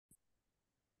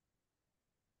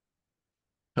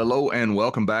Hello and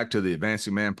welcome back to the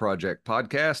Advancing Man Project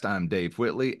podcast. I'm Dave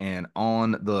Whitley, and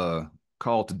on the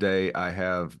call today, I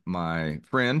have my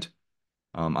friend.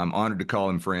 I'm honored to call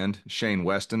him friend, Shane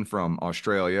Weston from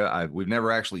Australia. We've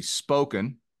never actually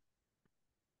spoken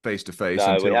face to face No,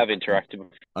 we until have interacted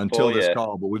until before, this yeah.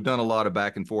 call, but we've done a lot of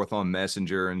back and forth on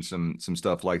Messenger and some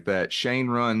stuff like that. Shane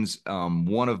runs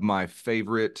one of my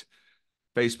favorite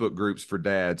Facebook groups for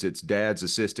dads. It's Dads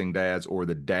Assisting Dads, or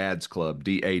the Dads Club,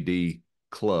 DAD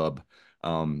Club.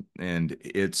 And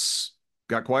it's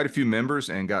got quite a few members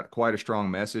and got quite a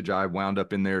strong message. I wound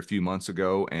up in there a few months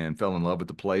ago and fell in love with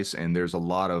the place. And there's a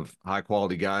lot of high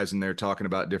quality guys in there talking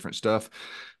about different stuff.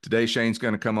 Today, Shane's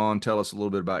going to come on, tell us a little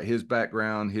bit about his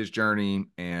background, his journey,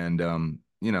 and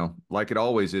like it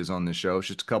always is on this show, it's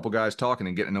just a couple guys talking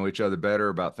and getting to know each other better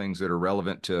about things that are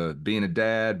relevant to being a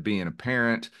dad, being a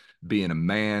parent, being a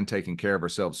man, taking care of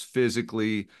ourselves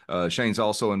physically. Shane's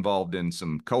also involved in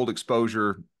some cold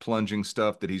exposure plunging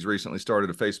stuff that he's recently started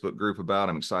a Facebook group about.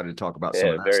 I'm excited to talk about some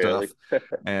Yeah, of that very early. stuff.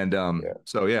 And Yeah.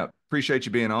 so yeah, appreciate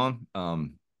you being on.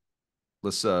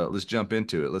 Let's jump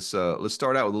into it. Let's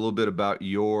start out with a little bit about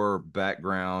your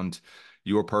background,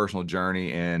 your personal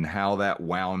journey, and how that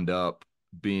wound up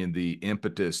being the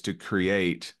impetus to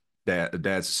create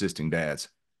Dads Assisting Dads.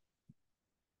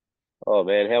 Oh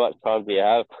man, how much time do you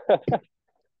have?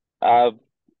 Uh,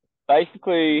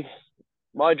 Basically,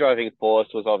 my driving force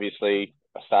was obviously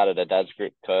I started a dad's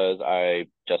group because I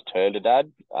just turned a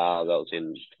dad. That was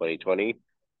in 2020.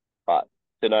 But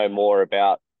to know more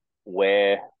about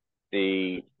where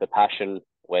the passion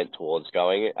went towards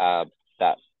going,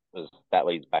 that that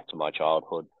leads back to my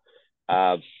childhood.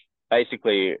 Uh,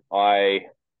 Basically, I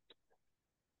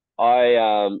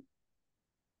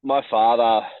my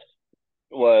father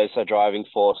was a driving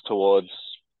force towards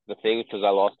the thing because I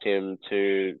lost him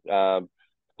to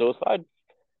suicide.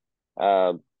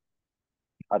 Um,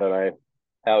 I don't know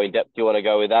how in depth you want to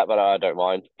go with that, but I don't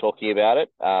mind talking about it.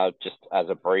 Just as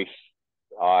a brief,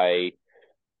 I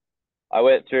I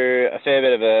went through a fair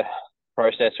bit of a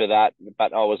process with that,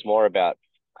 but I was more about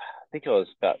I think I was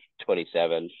about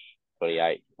 27,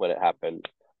 28 when it happened.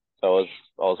 So I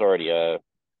was already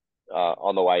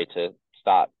on the way to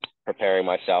start preparing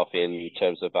myself in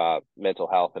terms of mental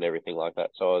health and everything like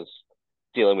that. So I was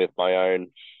dealing with my own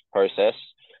process.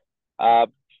 Uh,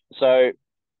 so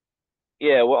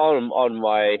yeah, well, on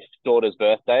my daughter's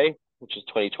birthday, which is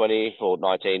 2020 or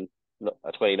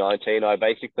 2019, I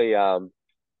basically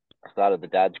started the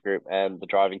dads group, and the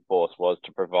driving force was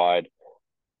to provide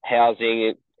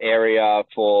housing area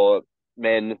for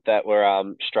men that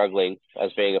were struggling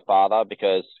as being a father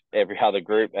because every other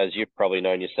group, as you've probably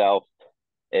known yourself,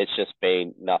 it's just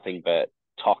been nothing but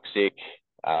toxic.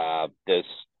 There's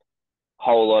a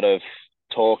whole lot of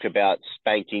talk about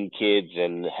spanking kids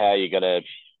and how you're going to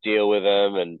deal with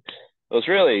them. And it was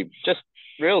really just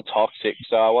real toxic.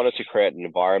 So I wanted to create an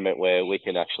environment where we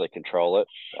can actually control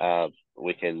it.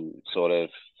 We can sort of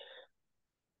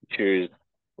choose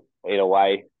in a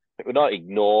way, it would not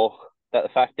ignore that the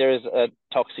fact there is a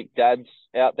toxic dads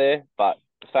out there, but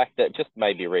the fact that just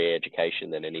maybe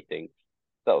re-education than anything.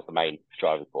 That was the main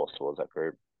driving force towards that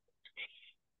group.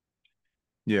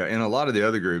 Yeah, and a lot of the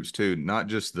other groups too, not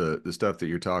just the stuff that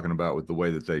you're talking about with the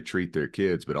way that they treat their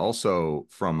kids, but also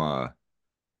from a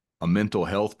mental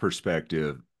health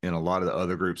perspective. In a lot of the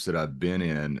other groups that I've been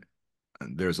in,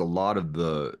 there's a lot of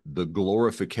the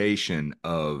glorification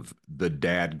of the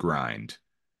dad grind.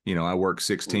 I work Mm.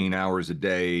 16 hours a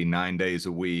day, 9 days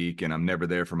a week, and I'm never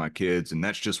there for my kids, and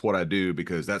that's just what I do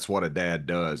because that's what a dad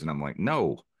does. And I'm like,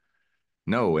 no,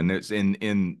 no, and it's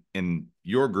in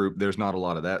your group, there's not a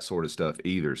lot of that sort of stuff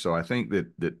either. So I think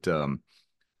that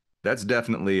that's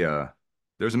definitely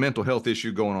there's a mental health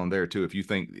issue going on there too. If you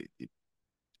think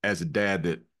as a dad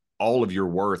that all of your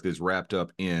worth is wrapped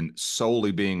up in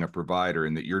solely being a provider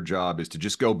and that your job is to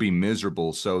just go be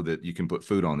miserable so that you can put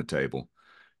food on the table,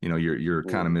 you're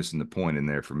kind of Mm. missing the point in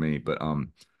there for me. But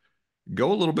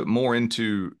go a little bit more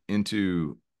into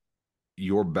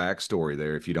your backstory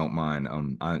there, if you don't mind.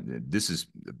 This is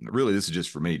just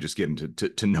for me, just getting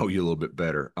to know you a little bit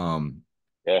better.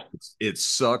 Yeah. It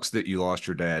sucks that you lost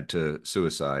your dad to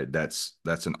suicide. That's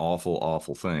an awful,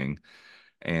 awful thing.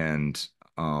 And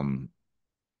um,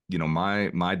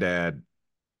 my dad,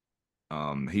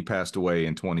 he passed away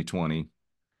in 2020.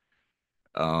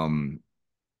 Um,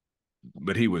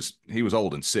 but he was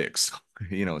old and sick. So,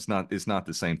 it's not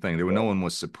the same thing. There were Yeah. no one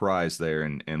was surprised there,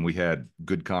 and we had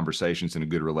good conversations and a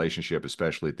good relationship,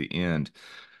 especially at the end.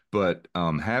 But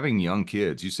having young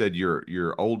kids, you said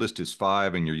your oldest is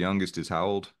 5 and your youngest is how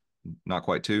old? Not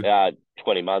quite 2? Uh,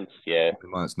 20 months. Yeah.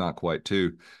 20 months, not quite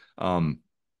 2. Um,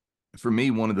 For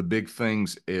me, one of the big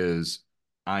things is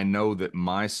I know that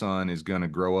my son is going to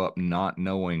grow up not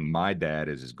knowing my dad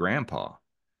as his grandpa.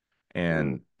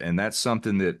 Mm, And that's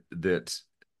something that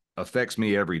affects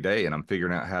me every day, and I'm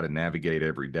figuring out how to navigate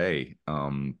every day.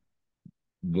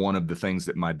 One of the things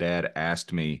that my dad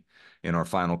asked me in our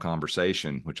final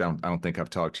conversation, which I don't think I've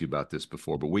talked to you about this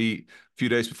before, but a few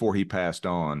days before he passed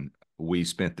on, we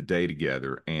spent the day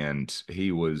together, and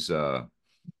he was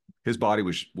his body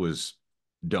was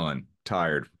done,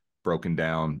 tired, broken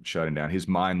down, shutting down. His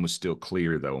mind was still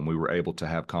clear though, and we were able to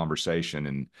have conversation,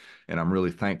 and I'm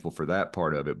really thankful for that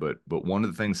part of it. But one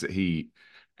of the things that he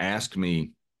asked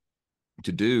me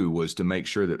to do was to make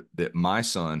sure that my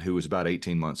son, who was about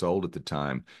 18 months old at the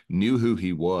time, knew who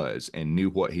he was and knew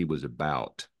what he was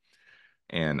about.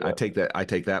 And yeah, I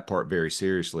take that part very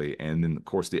seriously. And then of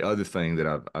course the other thing that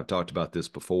I've talked about this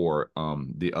before,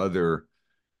 the other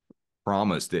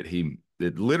promise that he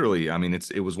that literally, I mean,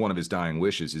 it was one of his dying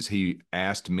wishes, is he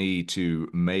asked me to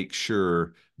make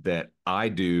sure that I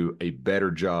do a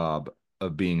better job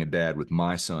of being a dad with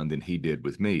my son than he did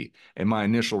with me. And my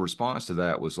initial response to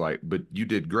that was like, but you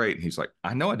did great. And he's like,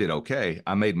 I know I did okay.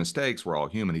 I made mistakes. We're all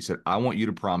human. He said, I want you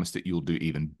to promise that you'll do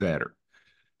even better.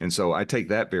 And so I take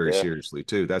that very yeah, seriously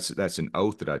too. That's an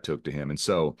oath that I took to him. And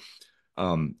so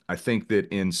I think that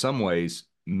in some ways,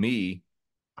 me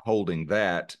holding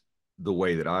that the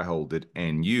way that I hold it,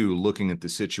 and you looking at the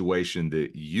situation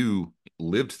that you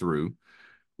lived through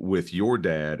with your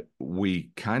dad, we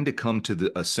kind of come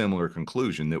to a similar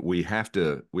conclusion that we have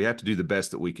to do the best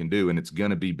that we can do, and it's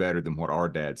going to be better than what our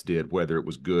dads did, whether it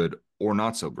was good or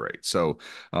not so great. So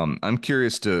I'm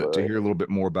curious to absolutely. hear a little bit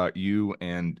more about you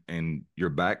and your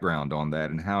background on that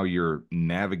and how you're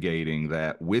navigating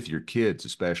that with your kids,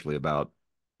 especially about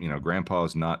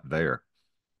grandpa's not there.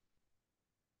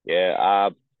 Yeah.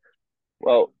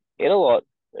 Well, in a lot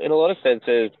of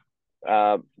senses,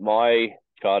 my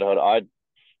childhood,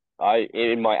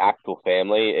 in my actual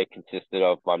family, it consisted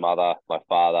of my mother, my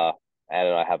father, and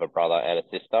I have a brother and a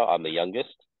sister. I'm the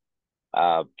youngest.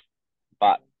 Uh,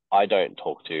 but I don't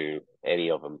talk to any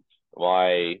of them. When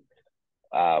I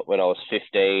was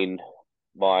 15,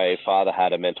 my father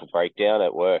had a mental breakdown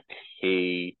at work.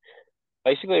 He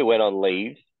basically went on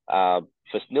leave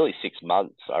for nearly 6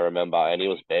 months, I remember, and he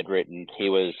was bedridden. He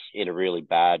was in a really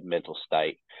bad mental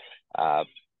state. Uh,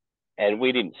 and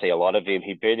we didn't see a lot of him.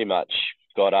 He pretty much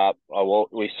got up.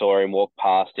 We saw him walk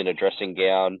past in a dressing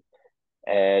gown,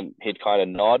 and he'd kind of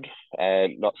nod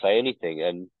and not say anything.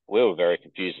 And we were very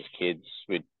confused as kids.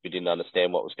 We didn't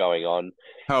understand what was going on.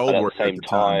 How But old at were the you at same the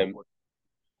time? time,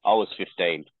 I was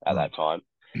 15 at Mm. that time.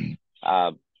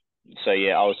 Um, so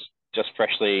yeah, I was just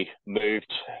freshly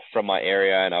moved from my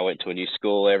area, and I went to a new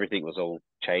school. Everything was all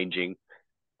changing.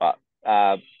 But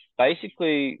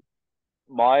basically,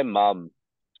 my mum,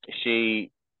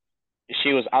 she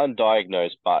she was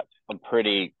undiagnosed, but I'm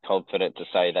pretty confident to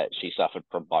say that she suffered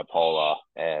from bipolar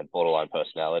and borderline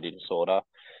personality disorder.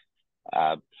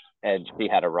 Um, and she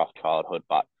had a rough childhood,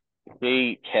 but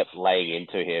she kept laying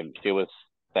into him. She was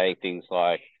saying things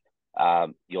like,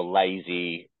 "You're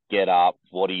lazy. Get up.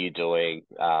 What are you doing?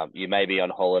 You may be on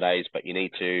holidays, but you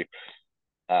need to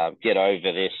get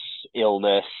over this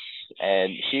illness."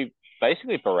 And she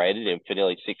basically berated him for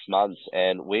nearly 6 months.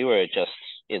 And we were just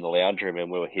in the lounge room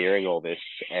and we were hearing all this.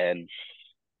 And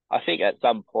I think at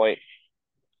some point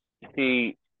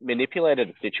he manipulated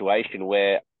a situation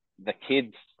where the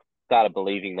kids started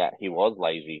believing that he was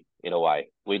lazy in a way.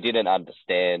 We didn't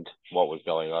understand what was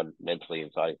going on mentally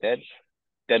inside his head.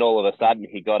 Then all of a sudden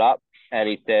he got up and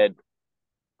he said,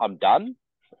 "I'm done."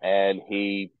 And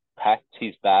he packed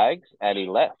his bags and he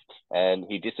left and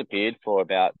he disappeared for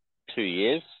about 2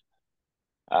 years.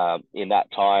 In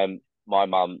that time, my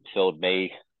mum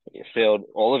filled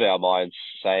all of our minds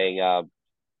saying,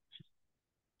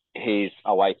 he's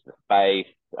a waste of space.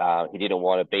 He didn't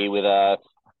want to be with us.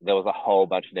 There was a whole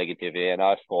bunch of negativity, and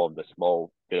I formed a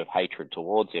small bit of hatred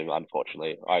towards him.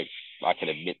 Unfortunately, I can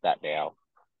admit that now.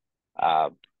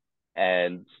 Um,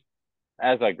 and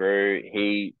as I grew,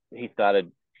 he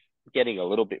started getting a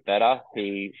little bit better.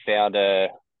 He found a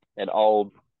an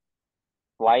old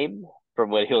flame from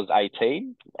when he was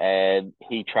 18, and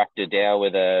he tracked her down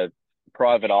with a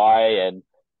private eye, and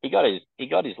he got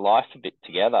his life a bit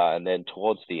together. And then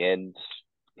towards the end,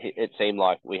 it seemed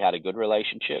like we had a good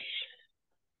relationship.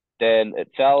 Then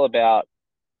it fell about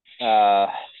I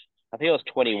think I was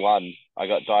 21. I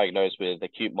got diagnosed with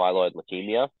acute myeloid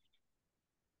leukemia,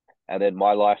 and then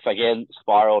my life again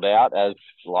spiraled out as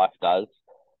life does.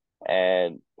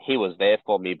 And he was there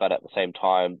for me, but at the same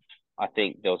time, I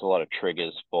think there was a lot of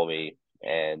triggers for me,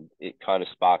 and it kind of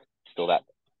sparked still that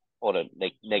sort of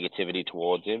negativity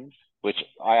towards him. which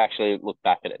I actually look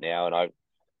back at it now, and I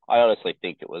honestly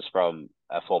think it was from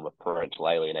a form of parental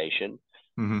alienation.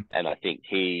 Mm-hmm. And I think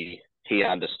he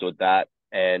understood that,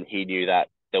 and he knew that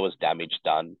there was damage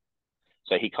done.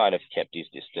 So he kind of kept his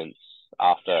distance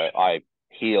after I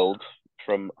healed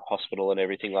from hospital and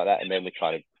everything like that, and then we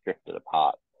kind of drifted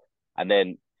apart. And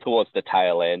then towards the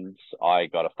tail ends, I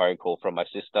got a phone call from my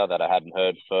sister that I hadn't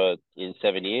heard for in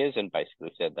 7 years, and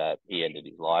basically said that he ended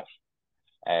his life.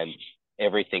 And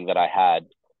everything that I had,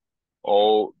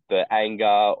 all the anger,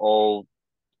 all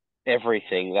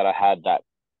everything that I had that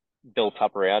built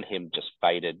up around him just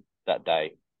faded that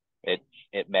day. It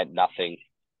it meant nothing.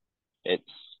 It's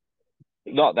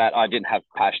not that I didn't have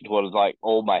passion towards it, like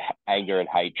all my anger and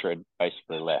hatred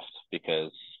basically left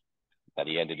because that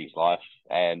he ended his life.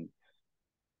 And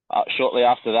shortly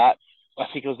after that, I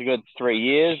think it was a good 3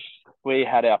 years, we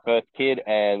had our first kid,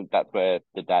 and that's where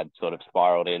the dad sort of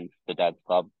spiraled in. The dad's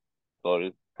club sort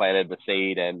of planted the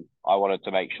seed, and I wanted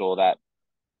to make sure that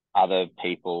other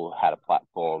people had a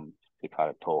platform to kind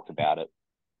of talk about it.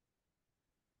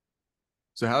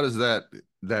 So how does that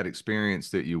experience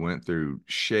that you went through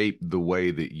shape the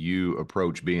way that you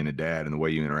approach being a dad and the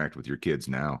way you interact with your kids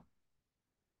now?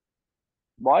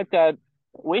 My dad,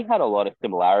 we had a lot of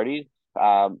similarities.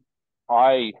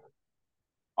 I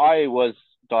I was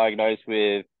diagnosed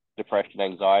with depression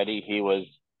anxiety. He was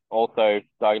also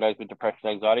diagnosed with depression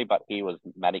anxiety, but he was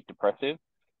manic depressive.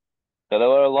 So there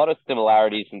were a lot of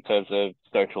similarities in terms of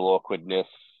social awkwardness,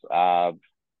 uh,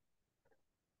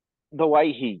 the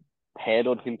way he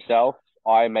handled himself.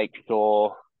 I make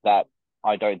sure that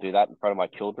I don't do that in front of my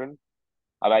children.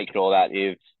 I make sure that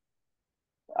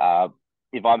uh,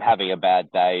 if I'm having a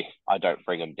bad day, I don't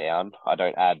bring them down. I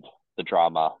don't add the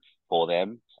drama for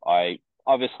them. I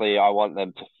want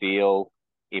them to feel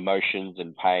emotions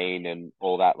and pain and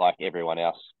all that like everyone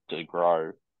else to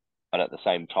grow. But at the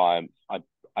same time,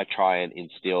 I try and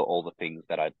instill all the things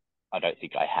that I don't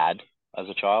think I had as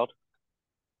a child.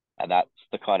 And that's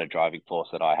the kind of driving force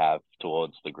that I have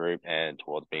towards the group and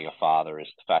towards being a father is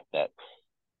the fact that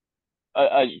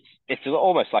it's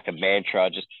almost like a mantra.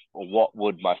 Just what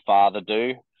would my father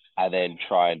do, and then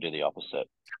try and do the opposite.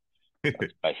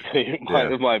 That's basically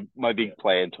Yeah. my big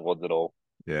plan towards it all.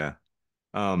 Yeah.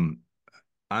 Um,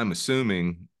 I'm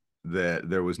assuming that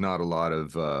there was not a lot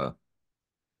of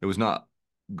it was not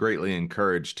greatly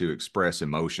encouraged to express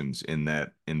emotions in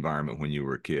that environment when you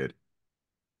were a kid.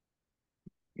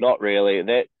 Not really.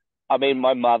 That I mean,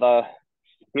 my mother,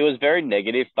 he was very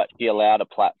negative, but she allowed a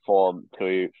platform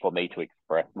to for me to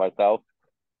express myself.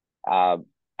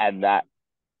 And that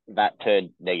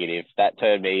turned negative. That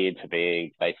turned me into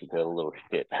being basically a little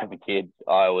shit as a kid.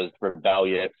 I was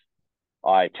rebellious.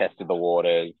 I tested the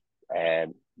waters,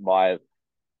 and my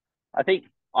I think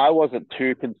I wasn't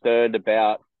too concerned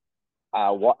about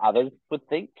what others would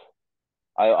think.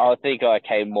 I think I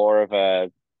came more of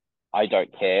a I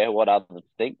don't care what others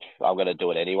think. I'm going to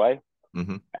do it anyway,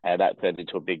 Mm-hmm. and that turned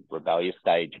into a big rebellious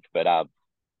stage. But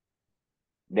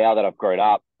now that I've grown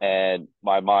up and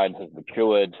my mind has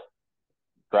matured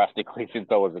drastically since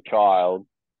I was a child,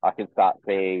 I can start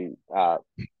seeing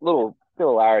little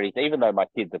similarities. Even though my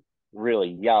kids are really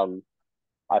young,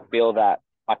 I feel that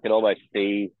I can almost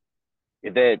see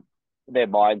if their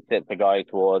mindsets are going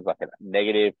towards like a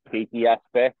negative, peaky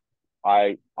aspect.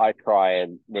 I try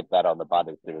and nip that on the bud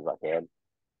as soon as I can.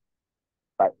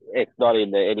 But it's not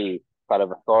in any kind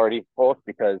of authority force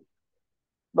because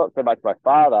not so much my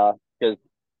father because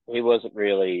he wasn't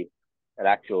really an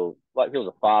actual like he was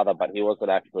a father, but he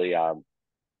wasn't actually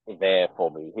there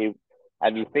for me. He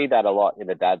and you see that a lot in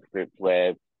the dad scripts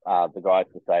where the guys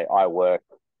will say, "I work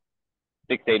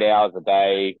 16 hours a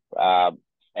day,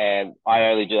 and I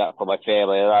only do that for my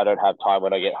family, and I don't have time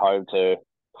when I get home to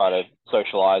kind of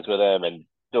socialize with them and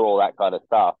do all that kind of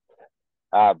stuff."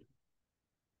 Um,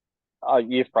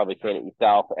 you've probably seen it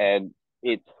yourself, and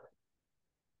it's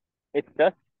it's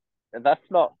just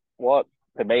that's not what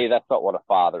to me that's not what a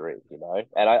father is, you know.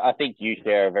 And I think you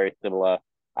share a very similar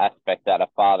aspect that a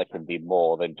father can be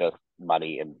more than just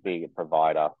money and being a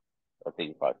provider or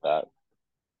things like that.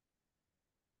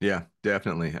 Yeah,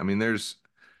 definitely. I mean,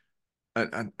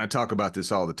 I talk about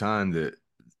this all the time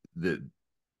that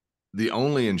the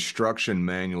only instruction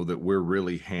manual that we're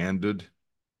really handed.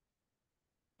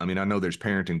 I mean, I know there's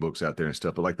parenting books out there and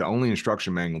stuff, but like the only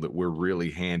instruction manual that we're really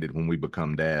handed when we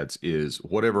become dads is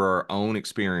whatever our own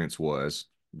experience was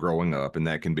growing up. And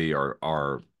that can be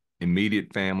our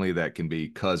immediate family, that can be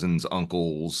cousins,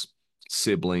 uncles,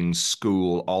 siblings,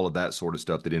 school, all of that sort of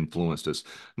stuff that influenced us,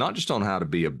 not just on how to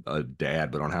be a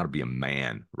dad, but on how to be a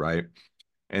man, right?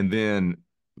 And then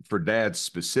for dads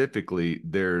specifically,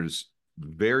 there's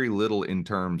very little in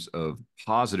terms of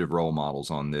positive role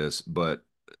models on this, but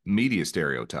media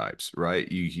stereotypes,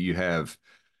 right? You have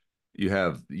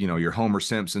your Homer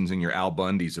Simpsons and your Al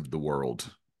Bundys of the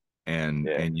world, and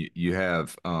Yeah, you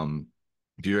have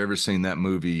have you ever seen that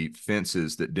movie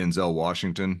Fences that Denzel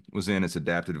Washington was in? It's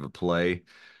adapted of a play.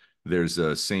 There's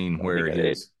a scene I think I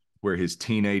did. where his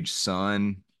teenage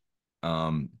son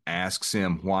asks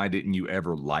him, "Why didn't you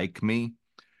ever like me?"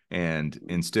 And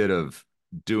instead of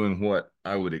doing what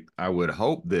I would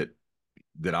hope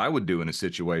that I would do in a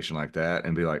situation like that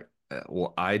and be like,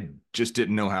 well, I just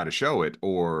didn't know how to show it,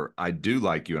 or I do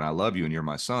like you and I love you and you're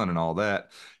my son and all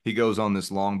that. He goes on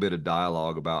this long bit of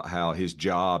dialogue about how his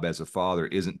job as a father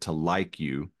isn't to like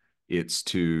you, it's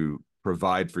to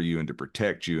provide for you and to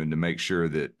protect you and to make sure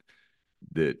that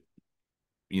that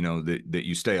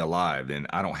you stay alive, and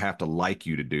I don't have to like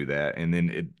you to do that. And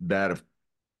then that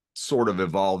sort of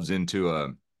evolves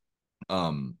into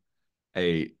um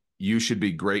a you should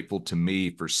be grateful to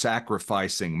me for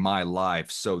sacrificing my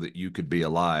life so that you could be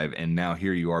alive, and now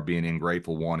here you are being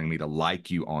ungrateful, wanting me to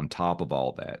like you on top of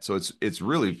all that. So it's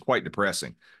really quite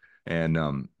depressing. And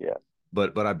Yeah,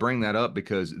 but I bring that up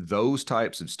because those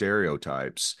types of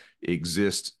stereotypes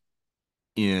exist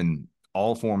in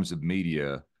all forms of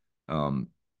media. um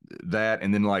that,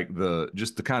 and then like the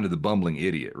just the kind of the bumbling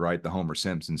idiot, right, the Homer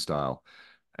Simpson style,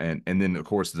 and then of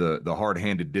course the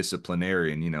hard-handed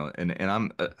disciplinarian, and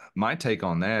I'm my take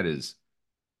on that is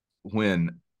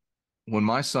when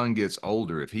my son gets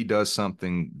older, if he does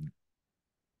something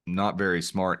not very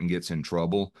smart and gets in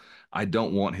trouble, I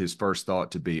don't want his first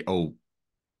thought to be, oh,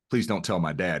 please don't tell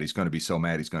my dad, he's going to be so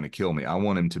mad he's going to kill me. I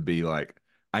want him to be like,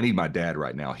 I need my dad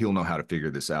right now, he'll know how to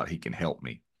figure this out, he can help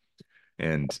me.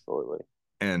 absolutely.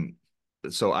 And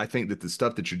and so I think that the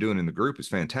stuff that you're doing in the group is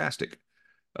fantastic,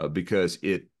 because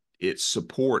it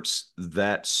supports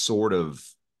that sort of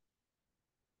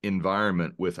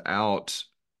environment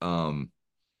um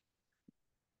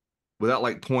without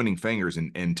like pointing fingers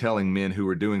and telling men who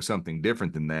are doing something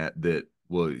different than that,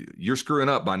 well, you're screwing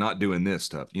up by not doing this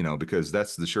stuff, because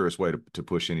that's the surest way to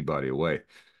push anybody away.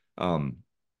 um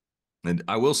and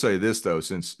I will say this though,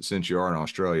 since you are in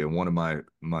Australia, one of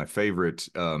my favorite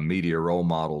media role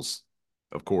models,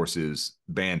 of course, is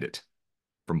Bandit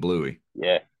from Bluey,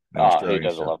 Yeah. the Oh, who Australian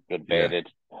doesn't show. love good Yeah, banded?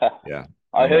 yeah,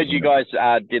 I I love heard you him. guys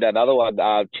did another one,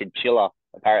 Chinchilla,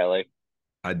 apparently.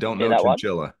 I You don't see know that one?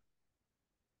 Chinchilla.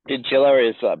 Chinchilla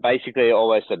is basically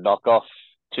almost a knockoff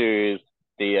to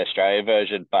the Australia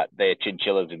version, but they're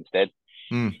chinchillas instead.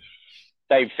 Hmm.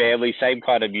 Same family, same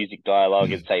kind of music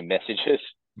dialogue, and same messages.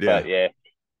 Yeah, But yeah,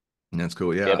 that's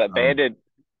cool. yeah, Yeah. but banded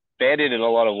in a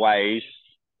lot of ways.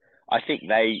 I think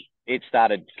it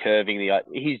started curving the.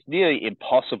 He's nearly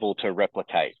impossible to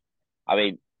replicate. I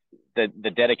mean,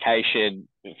 the dedication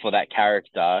for that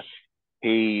character.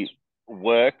 He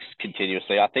works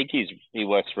continuously. I think he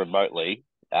works remotely.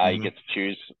 He Hmm. gets to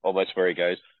choose almost where he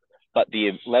goes, but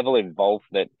the level of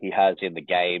involvement he has in the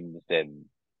games and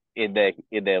in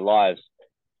their lives,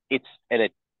 it's and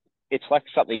it's like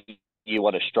something you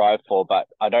want to strive for. But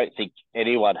I don't think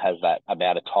anyone has that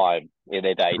amount of time in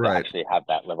their day to Right. actually have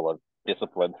that level of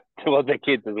discipline towards their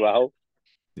kids as well.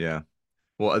 Yeah.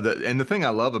 Well, the thing I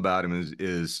love about him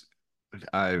is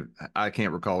I I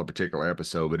can't recall a particular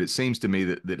episode, but it seems to me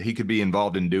that he could be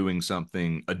involved in doing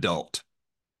something adult,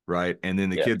 right? And then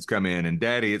the Yeah, kids come in and,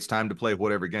 Daddy, it's time to play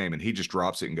whatever game, and he just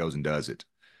drops it and goes and does it.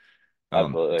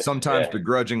 absolutely. Sometimes Yeah,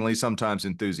 begrudgingly, sometimes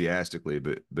enthusiastically,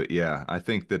 but yeah, I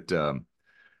think that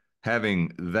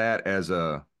having that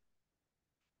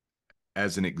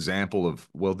as an example of,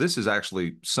 well, this is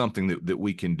actually something that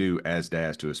we can do as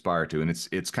dads to aspire to, and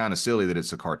it's kind of silly that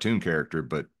it's a cartoon character,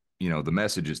 but the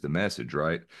message is the message,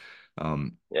 right?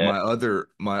 yeah. My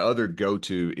other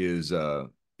go-to is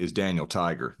Daniel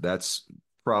Tiger. That's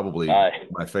probably Uh,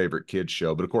 my favorite kids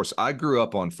show, but of course I grew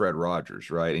up on Fred Rogers,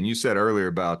 right? And you said earlier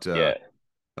yeah,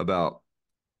 about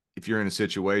if you're in a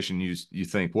situation, you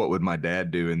think, what would my dad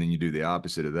do, and then you do the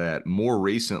opposite of that. More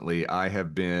recently, I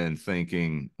have been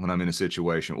thinking, when I'm in a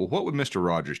situation, well, what would Mr.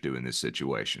 Rogers do in this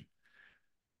situation?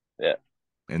 yeah.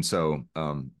 And so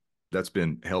that's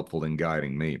been helpful in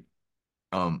guiding me.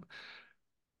 um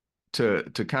to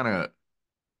kind of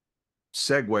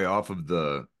segue off of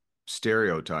the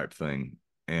stereotype thing,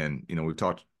 and we've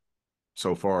talked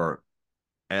so far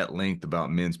at length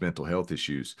about men's mental health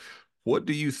issues. What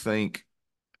do you think,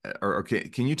 or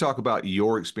can you talk about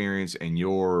your experience and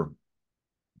your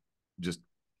just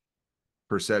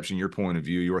perception, your point of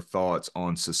view, your thoughts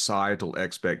on societal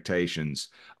expectations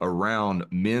around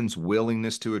men's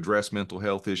willingness to address mental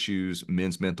health issues,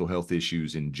 men's mental health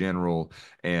issues in general,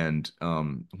 and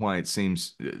why it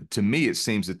seems to me it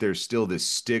seems that there's still this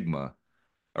stigma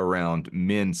around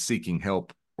men seeking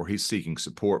help or he's seeking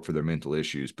support for their mental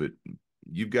issues. But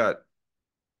you've got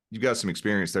you've got some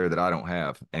experience there that I don't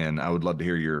have, and I would love to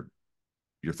hear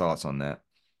your thoughts on that.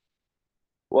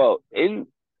 Well, in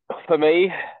for me,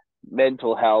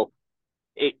 mental health.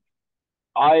 It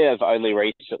I have only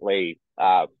recently,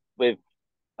 with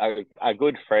a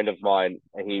good friend of mine.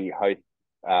 He hosts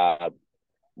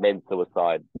men's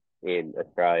suicide in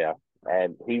Australia,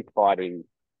 and he's fighting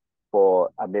for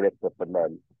a minister for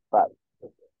men. But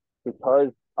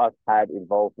because I've had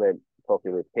involvement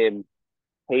talking with him,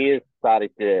 he has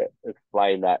started to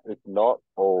explain that it's not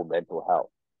all mental health.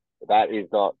 That is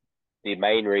not the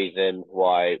main reason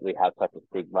why we have such a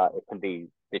stigma. It can be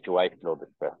situational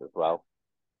distress as well.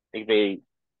 It can be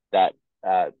that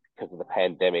because of the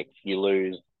pandemic, you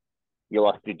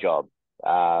lost your job.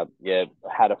 You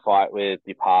had a fight with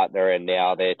your partner, and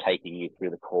now they're taking you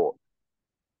through the court.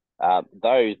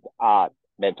 Those aren't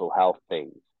mental health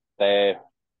things. They're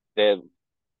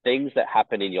things that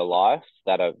happen in your life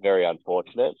that are very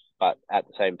unfortunate, but at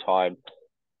the same time,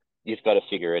 you've got to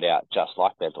figure it out, just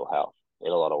like mental health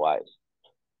in a lot of ways.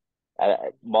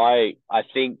 I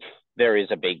think there is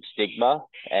a big stigma,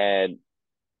 and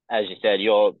as you said,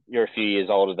 you're a few years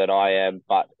older than I am,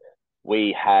 but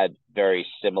we had very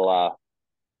similar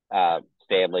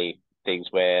family things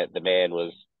where the man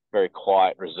was very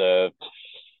quiet, reserved.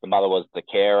 The mother was the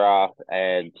carer,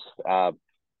 and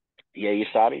yeah, you're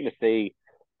starting to see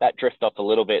that drift off a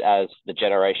little bit as the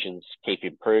generations keep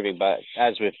improving. But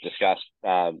as we've discussed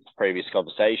previous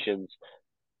conversations,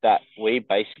 that we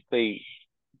basically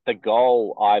the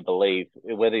goal, I believe,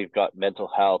 whether you've got mental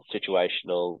health,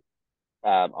 situational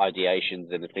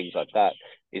ideations, and things like that,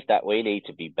 is that we need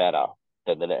to be better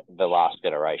than the last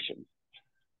generation.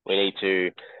 We need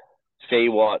to see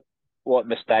what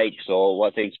mistakes or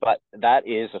what things, but that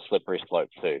is a slippery slope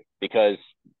too, because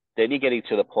then you're getting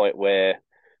to the point where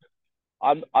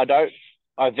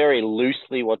I very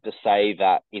loosely want to say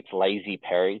that it's lazy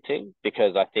parenting,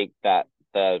 because I think that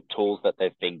the tools that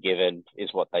they've been given is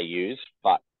what they use.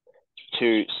 But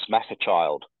to smack a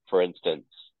child, for instance,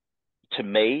 to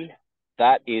me,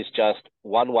 that is just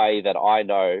one way that I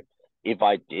know if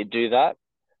I did do that,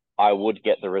 I would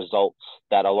get the results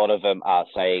that a lot of them are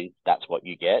saying that's what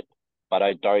you get. But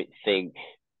I don't think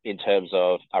in terms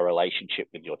of a relationship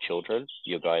with your children,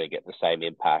 you're going to get the same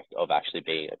impact of actually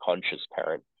being a conscious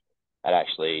parent and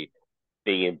actually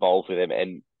being involved with them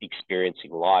and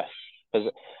experiencing life.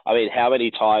 Because, I mean, how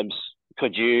many times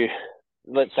could you,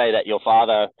 let's say that your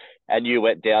father and you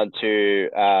went down to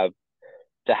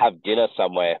have dinner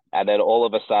somewhere, and then all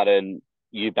of a sudden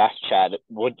you back chat,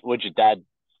 would your dad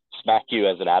smack you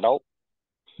as an adult?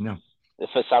 No.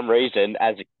 For some reason,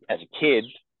 as a kid,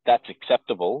 that's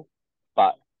acceptable,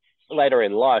 but later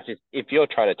in life, if you're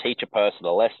trying to teach a person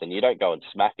a lesson, you don't go and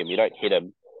smack him, you don't hit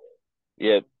him,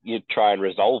 you try and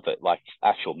resolve it like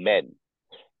actual men.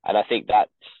 And I think that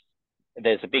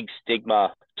there's a big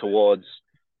stigma towards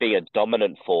being a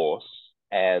dominant force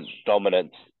and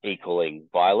dominance equaling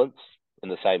violence in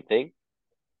the same thing.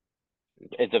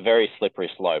 It's a very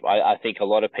slippery slope. I think a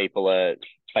lot of people are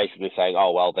basically saying,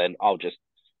 oh, well, then I'll just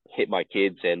hit my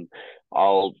kids and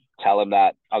I'll tell them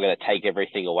that I'm going to take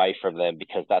everything away from them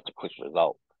because that's a quick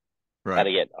result. Right. And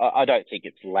again, I don't think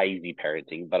it's lazy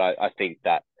parenting, but I think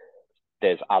that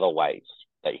there's other ways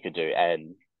that you could do.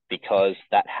 And because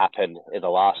that happened in the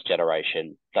last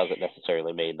generation doesn't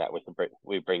necessarily mean that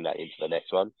we bring that into the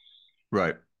next one.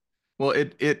 Right. Well,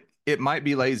 it might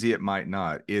be lazy, it might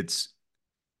not. It's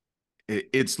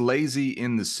lazy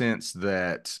in the sense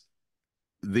that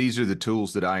these are the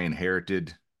tools that I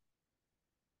inherited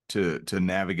to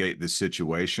navigate this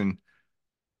situation,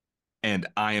 and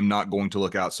I am not going to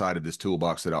look outside of this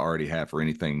toolbox that I already have for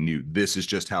anything new. This is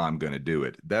just how I'm going to do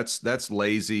it. That's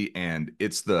lazy, and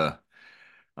it's the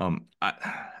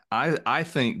I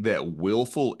think that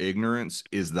willful ignorance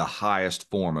is the highest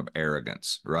form of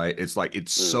arrogance, right? It's like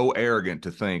it's Mm, so arrogant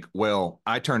to think, well,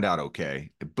 I turned out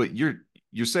okay, but you're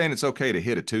saying it's okay to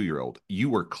hit a 2-year-old. You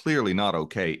were clearly not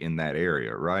okay in that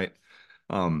area, right?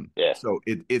 yeah. So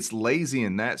it's lazy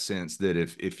in that sense that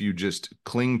if you just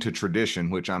cling to tradition,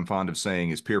 which I'm fond of saying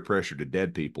is peer pressure to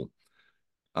dead people,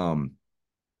 um,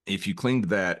 if you cling to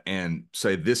that and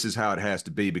say this is how it has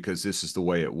to be because this is the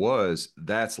way it was,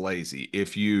 that's lazy.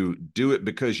 If you do it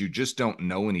because you just don't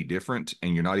know any different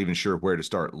and you're not even sure where to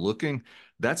start looking,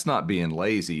 that's not being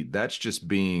lazy. That's just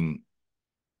being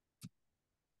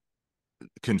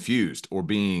confused or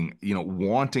being,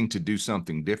 wanting to do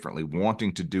something differently,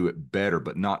 wanting to do it better,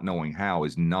 but not knowing how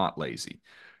is not lazy.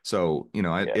 So,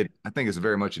 Yeah. I think it's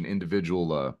very much an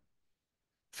individual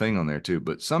thing on there too.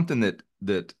 But something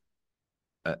that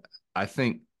uh, I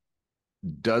think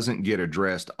doesn't get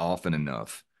addressed often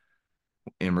enough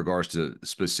in regards to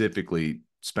specifically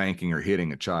spanking or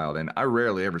hitting a child. And I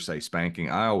rarely ever say spanking.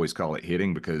 I always call it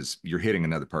hitting because you're hitting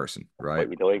another person, What right?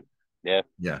 you're doing. Yeah.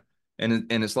 Yeah. And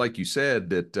it's like you said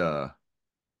that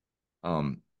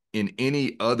um in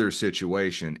any other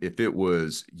situation, if it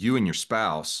was you and your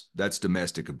spouse, that's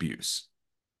domestic abuse.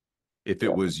 If it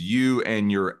Yeah. was you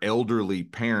and your elderly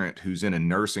parent who's in a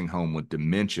nursing home with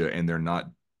dementia and they're not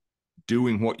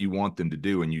doing what you want them to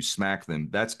do and you smack them,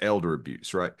 that's elder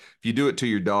abuse, right? If you do it to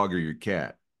your dog or your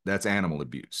cat, that's animal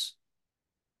abuse.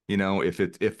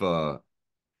 If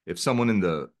someone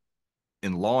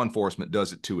in law enforcement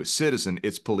does it to a citizen,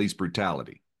 it's police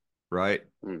brutality, right?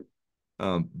 Mm.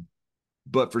 Um,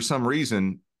 but for some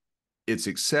reason, it's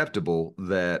acceptable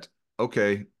that,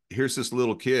 okay, here's this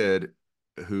little kid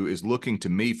who is looking to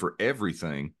me for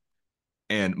everything,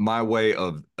 and my way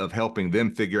of helping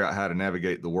them figure out how to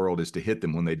navigate the world is to hit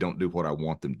them when they don't do what I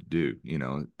want them to do,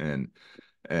 and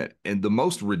the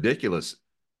most ridiculous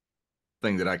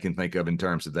thing that I can think of in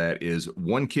terms of that is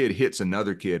one kid hits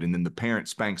another kid and then the parent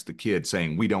spanks the kid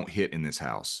saying we don't hit in this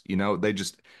house. They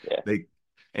just Yeah. they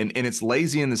and it's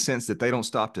lazy in the sense that they don't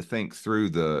stop to think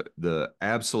through the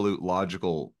absolute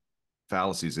logical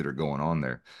fallacies that are going on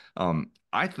there.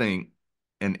 I think,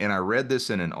 and I read this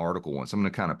in an article once. I'm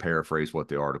going to kind of paraphrase what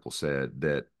the article said,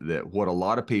 that what a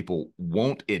lot of people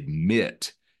won't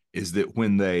admit is that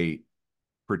when they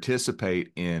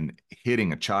participate in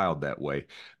hitting a child that way,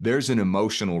 there's an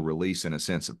emotional release and a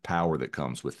sense of power that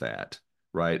comes with that,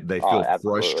 right? They Oh, feel absolutely.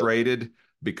 frustrated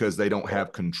because they don't Yeah.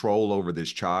 have control over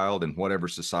this child and whatever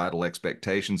societal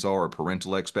expectations are or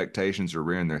parental expectations are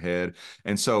rearing their head.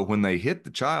 And so when they hit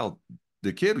the child,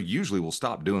 the kid usually will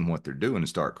stop doing what they're doing and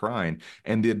start crying,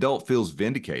 and the adult feels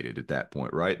vindicated at that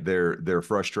point, right? Their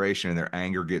frustration and their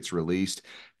anger gets released,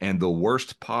 and the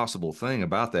worst possible thing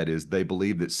about that is they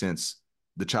believe that since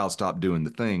the child stopped doing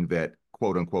the thing, that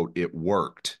quote unquote it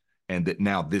worked, and that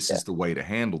now this Yeah. is the way to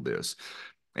handle this.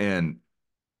 And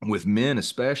with men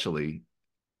especially,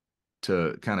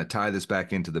 to kind of tie this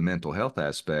back into the mental health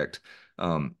aspect,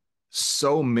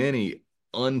 so many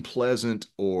unpleasant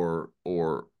or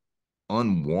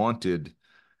unwanted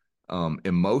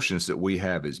emotions that we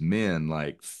have as men,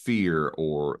 like fear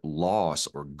or loss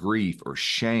or grief or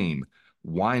shame,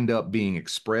 wind up being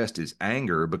expressed as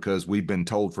anger because we've been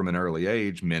told from an early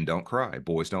age men don't cry,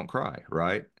 boys don't cry,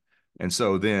 right? And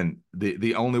so then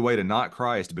the only way to not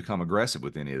cry is to become aggressive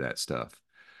with any of that stuff.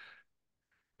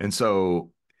 And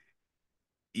so,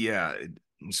 yeah,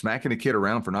 smacking a kid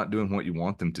around for not doing what you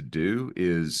want them to do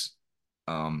is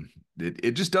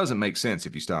it just doesn't make sense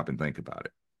if you stop and think about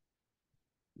it.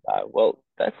 Well,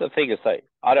 that's the thing. Is like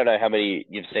I don't know how many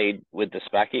you've seen with the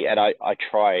smacky, and I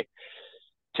try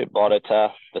to monitor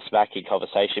the smacking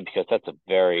conversation because that's a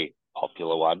very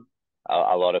popular one.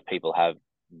 A lot of people have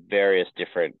various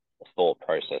different thought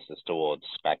processes towards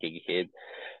smacking a kid.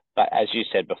 But as you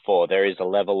said before, there is a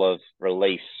level of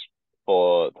release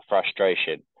for the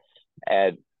frustration.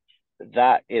 And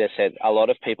that, in a sense, a lot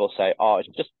of people say, oh, it's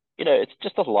just, it's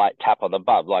just a light tap on the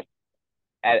bum. Like,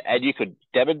 and you could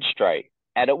demonstrate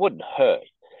and it wouldn't hurt.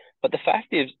 But the fact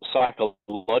is,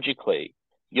 psychologically,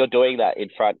 you're doing that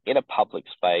in a public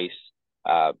space.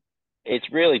 Uh,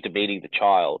 it's really demeaning the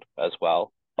child as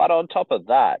well. But on top of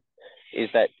that, is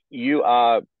that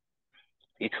you're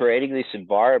creating this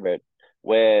environment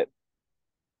where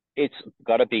it's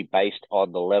got to be based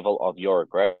on the level of your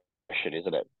aggression,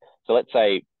 isn't it? So let's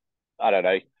say, I don't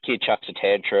know, kid chucks a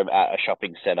tantrum at a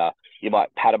shopping center. You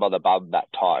might pat him on the bum that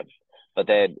time, but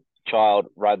then child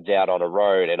runs out on a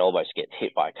road and almost gets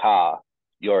hit by a car.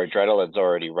 Your adrenaline's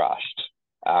already rushed.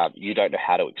 You don't know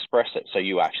how to express it, so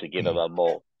you actually give him a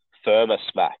more firmer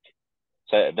smack.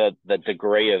 So the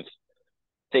degree of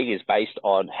thing is based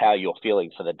on how you're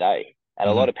feeling for the day. And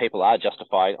a lot Mm-hmm. of people are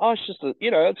justifying, oh, it's just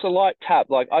it's a light tap.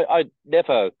 Like I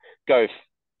never go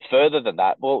further than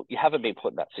that. Well, you haven't been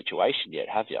put in that situation yet,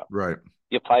 have you? Right.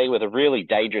 You're playing with a really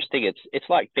dangerous thing. It's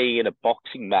like being in a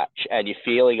boxing match and you're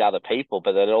feeling other people,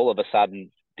 but then all of a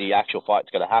sudden the actual fight's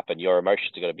going to happen. Your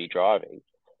emotions are going to be driving,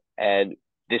 and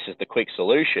this is the quick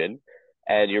solution.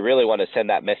 And you really want to send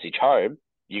that message home.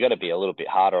 You're going to be a little bit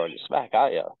harder on your smack,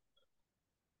 aren't you?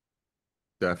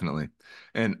 Definitely.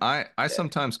 And I Yeah.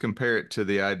 sometimes compare it to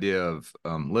the idea of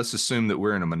let's assume that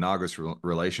we're in a monogamous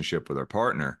relationship with our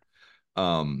partner,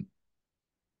 um,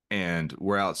 and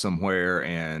we're out somewhere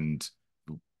and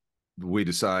we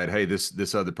decide, hey,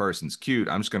 this other person's cute.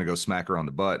 I'm just going to go smack her on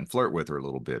the butt and flirt with her a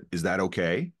little bit. Is that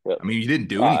okay? Yep. I mean, you didn't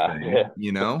do Yeah. anything,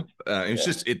 you know. It's Yeah.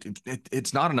 just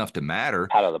it's not enough to matter.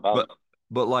 Pat on the bum.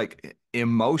 But like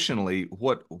emotionally,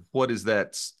 what is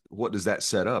that? What does that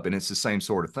set up? And it's the same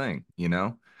sort of thing, you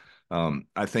know.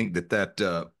 I think that that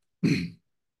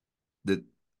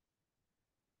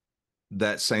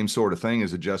that same sort of thing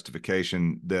is a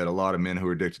justification that a lot of men who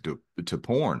are addicted to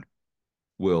porn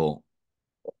will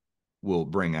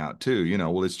bring out too. You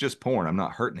know, well, it's just porn. I'm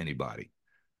not hurting anybody.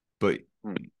 But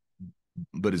Hmm.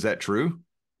 is that true?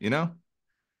 You know?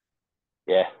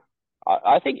 Yeah.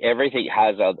 I think everything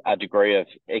has a degree of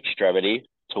extremity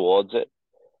towards it,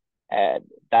 and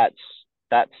that's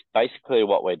basically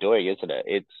what we're doing, isn't it?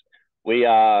 It's we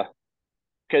are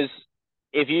because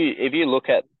if you look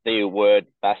at the word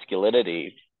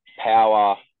masculinity,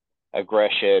 power,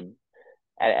 aggression,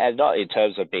 and not in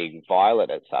terms of being violent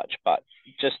and such, but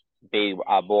just being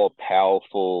a more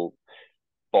powerful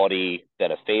body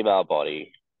than a female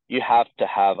body, you have to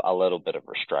have a little bit of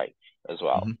restraint as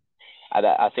well. Mm-hmm. And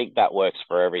I think that works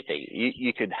for everything.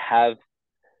 You could have,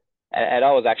 and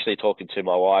I was actually talking to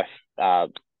my wife, I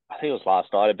think it was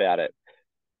last night about it.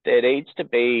 There needs to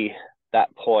be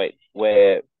that point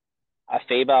where a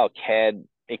female can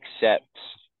accept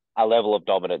a level of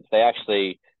dominance. They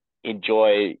actually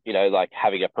enjoy, like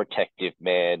having a protective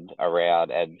man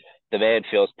around, and the man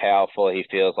feels powerful. He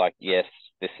feels like, yes,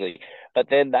 this is, but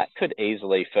then that could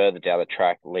easily further down the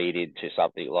track lead into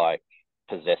something like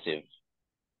possessive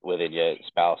within your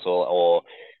spouse, or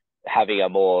having a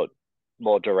more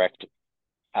direct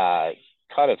kind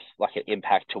of like an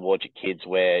impact towards your kids,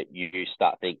 where you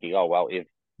start thinking, oh well, if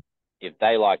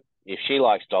she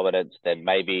likes dominance, then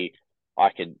maybe I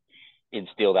can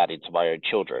instill that into my own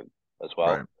children as Right.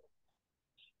 well.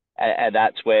 And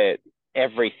that's where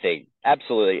everything,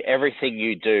 absolutely everything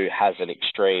you do has an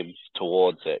extreme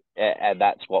towards it. And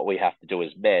that's what we have to do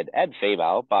as men and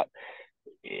female. But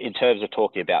in terms of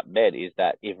talking about men, is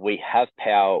that if we have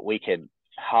power, we can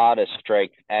harness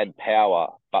strength and power,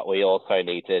 but we also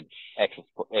need to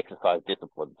exercise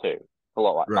discipline too. It's a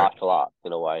lot like Right. martial arts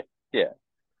in a way. Yeah.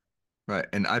 Right.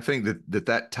 And I think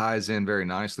that ties in very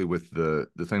nicely with the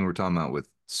thing we're talking about with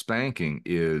spanking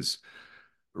is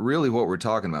really what we're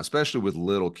talking about, especially with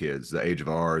little kids, the age of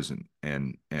ours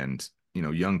and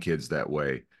young kids that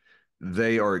way.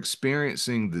 They are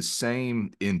experiencing the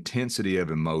same intensity of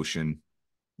emotion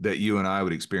that you and I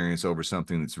would experience over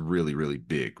something that's really, really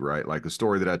big, right? Like the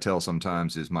story that I tell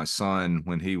sometimes is my son,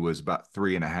 when he was about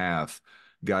 3.5,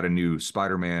 got a new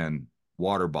Spider-Man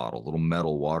water bottle, little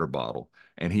metal water bottle,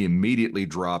 and he immediately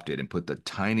dropped it and put the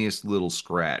tiniest little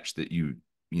scratch that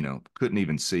couldn't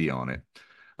even see on it.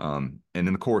 And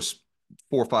then, of course,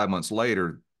 4 or 5 months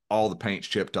later, all the paint's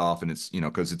chipped off, and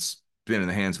because it's been in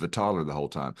the hands of a toddler the whole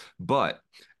time. But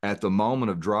at the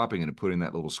moment of dropping it and putting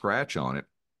that little scratch on it,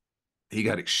 he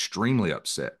got extremely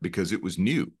upset because it was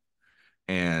new,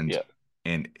 and Yeah.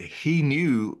 and he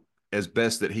knew as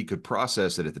best that he could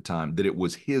process it at the time that it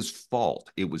was his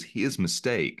fault, it was his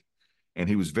mistake, and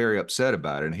he was very upset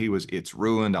about it. And it's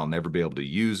ruined, I'll never be able to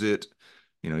use it.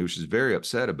 He was just very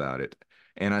upset about it.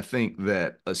 And I think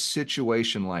that a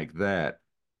situation like that,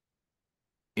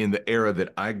 in the era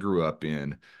that I grew up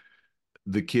in,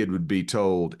 the kid would be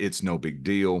told it's no big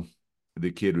deal.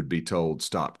 The kid would be told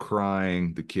stop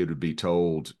crying. The kid would be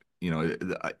told,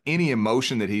 any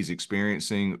emotion that he's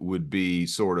experiencing would be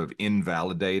sort of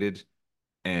invalidated,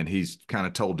 and he's kind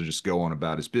of told to just go on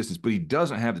about his business, but he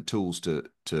doesn't have the tools to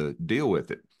deal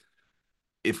with it.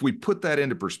 If we put that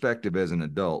into perspective as an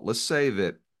adult, let's say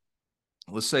that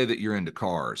you're into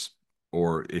cars,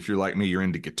 or if you're like me, you're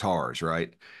into guitars,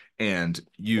 right? And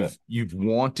Yeah. you've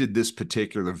wanted this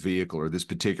particular vehicle or this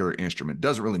particular instrument,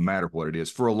 doesn't really matter what it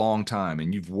is, for a long time,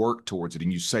 and you've worked towards it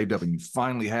and you saved up and you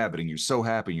finally have it and you're so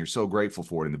happy and you're so grateful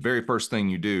for it, and the very first thing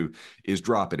you do is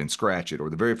drop it and scratch it,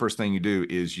 or the very first thing you do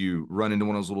is you run into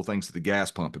one of those little things at the gas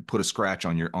pump and put a scratch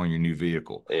on your new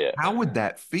vehicle. Yeah. How would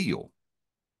that feel?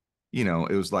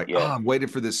 It was like, Yeah. I've waited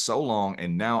for this so long,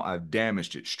 and now I've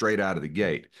damaged it straight out of the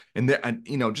gate. And then,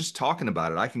 just talking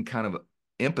about it, I can kind of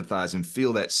empathize and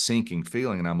feel that sinking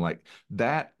feeling. And I'm like,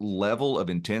 that level of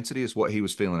intensity is what he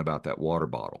was feeling about that water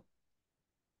bottle.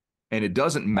 And it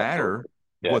doesn't matter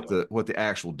Absolutely. Yeah. what the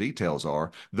actual details are.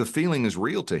 The feeling is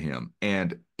real to him.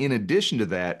 And in addition to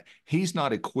that, he's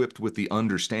not equipped with the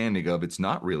understanding of it's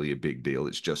not really a big deal,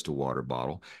 it's just a water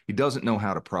bottle. He doesn't know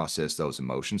how to process those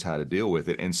emotions, how to deal with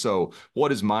it. And so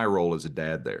what is my role as a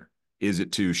dad there? Is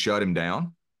it to shut him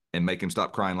down and make him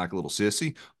stop crying like a little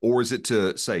sissy, or is it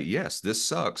to say, yes, this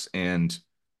sucks, and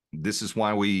this is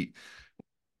why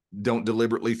don't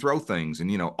deliberately throw things.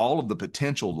 And, all of the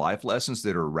potential life lessons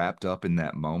that are wrapped up in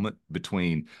that moment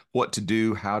between what to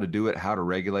do, how to do it, how to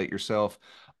regulate yourself,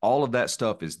 all of that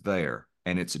stuff is there.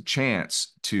 And it's a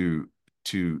chance to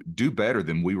do better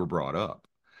than we were brought up.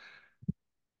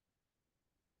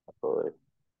 Absolutely. Yeah,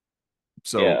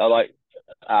 So, I like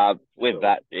with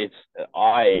that, it's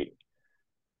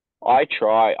I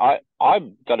try.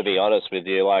 I'm gonna be honest with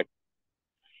you. Like,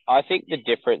 I think the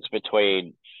difference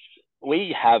between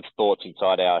we have thoughts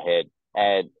inside our head,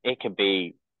 and it could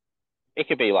be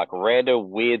like random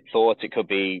weird thoughts. It could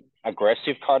be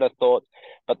aggressive kind of thoughts.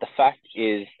 But the fact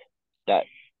is that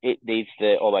it needs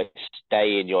to almost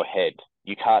stay in your head.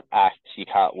 You can't act, you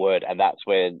can't word, and that's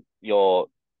when your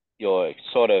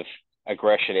sort of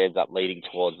aggression ends up leading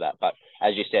towards that. But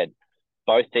as you said,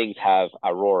 both things have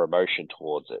a raw emotion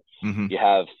towards it. mhm, You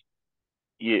have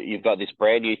you've got this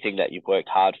brand new thing that you've worked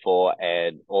hard for,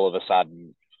 and all of a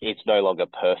sudden it's no longer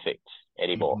perfect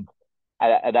anymore. mhm,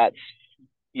 And that's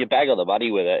you bang on the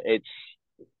money with it.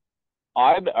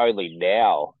 I'm only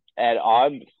now, and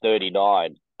I'm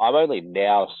 39. I'm only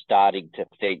now starting to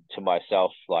think to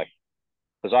myself, like,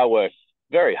 because I work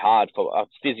very hard for a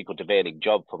physical demanding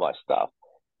job for my stuff.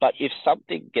 But if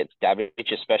something gets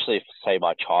damaged, especially if, say,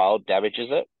 my child damages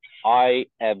it, I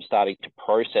am starting to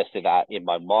process that in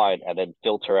my mind and then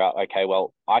filter out, okay,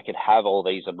 well, I can have all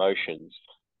these emotions.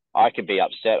 I could be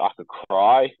upset. I could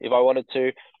cry if I wanted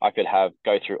to. I could have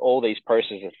go through all these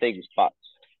processes of things, but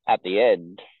at the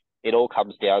end, it all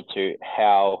comes down to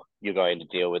how you're going to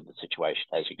deal with the situation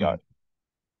as you go. mhm.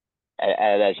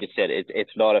 And as you said,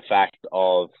 it's not a fact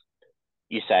of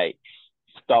you say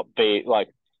stop being like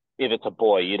if it's a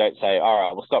boy, you don't say all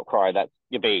right, well stop crying. That's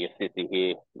you're being a sissy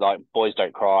here. Like boys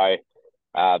don't cry,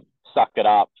 uh, suck it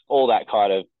up, all that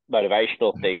kind of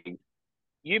motivational thing.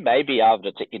 You may be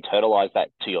able to internalize that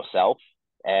to yourself,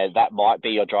 and that might be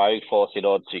your driving force in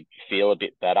order to feel a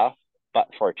bit better. But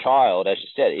for a child, as you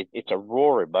said, it's a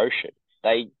raw emotion.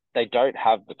 They don't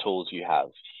have the tools you have,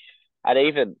 and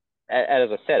even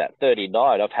and as I said, at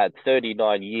 39, I've had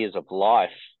 39 years of life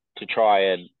to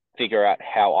try and figure out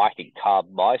how I can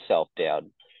calm myself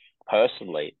down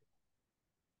personally.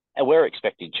 And we're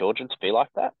expecting children to be like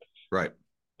that. Right.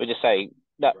 We're just saying,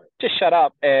 no, just shut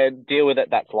up and deal with it.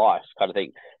 That's life, kind of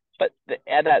thing. But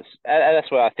and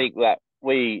that's where I think that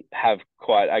we have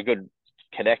quite a good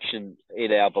connection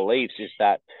in our beliefs. Is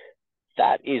that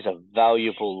that is a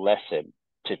valuable lesson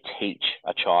to teach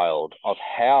a child of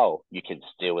how you can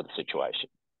deal with the situation.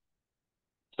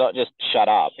 It's not just shut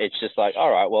up. It's just like, all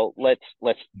right, well,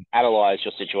 let's analyze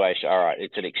your situation. All right,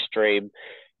 it's an extreme.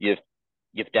 You've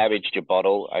you've damaged your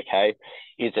bottle. Okay,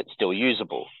 is it still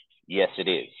usable? Yes, it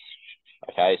is.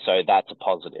 Okay, so that's a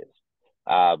positive.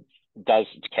 Does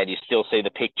can you still see the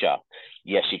picture?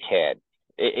 Yes, you can.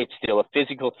 It's still a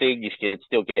physical thing. You can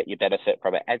still get your benefit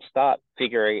from it, and start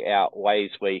figuring out ways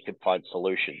where you can find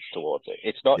solutions towards it.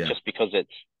 It's not Yeah. just because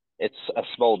it's a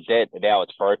small dent and now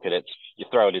it's broken. It's you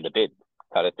throw it in the bin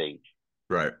kind of thing.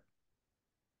 Right.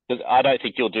 Because I don't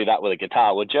think you'll do that with a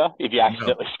guitar, would you? If you No.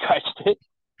 accidentally scratched it,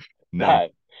 No. no.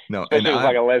 No. And Especially if it's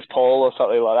like a Les Paul or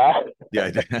something like that.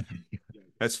 yeah,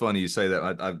 that's funny you say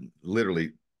that. I'm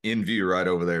literally in view right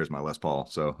over there is my Les Paul.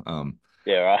 So,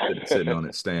 Yeah, sitting right. on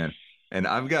its stand. And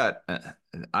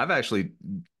I've actually,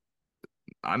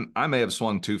 I may have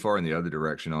swung too far in the other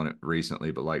direction on it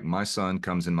recently, but like my son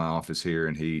comes in my office here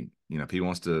and if he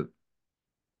wants to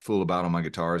fool about on my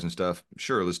guitars and stuff,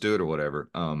 sure, let's do it or whatever.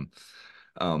 Um,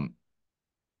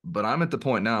 but I'm at the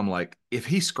point now, I'm like, if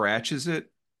he scratches it,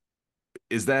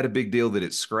 is that a big deal that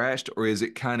it's scratched, or is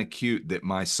it kind of cute that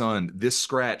my son, this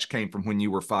scratch came from when you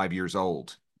were 5 years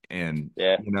old? And,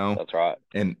 Yeah, you know, that's right.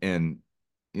 and,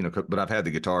 but I've had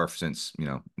the guitar since,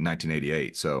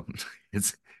 1988. So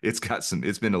it's got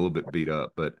it's been a little bit beat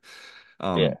up, Yeah,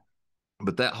 um,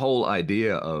 but that whole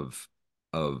idea of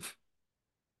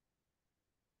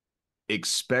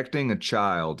expecting a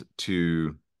child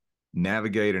to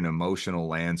navigate an emotional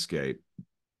landscape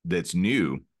that's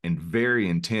new and very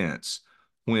intense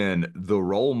when the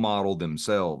role model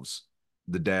themselves,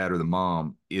 the dad or the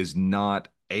mom, is not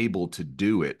able to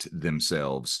do it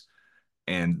themselves.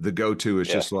 And the go to is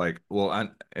yeah, just like, well,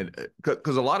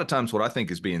 because a lot of times what I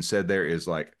think is being said there is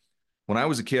like, when I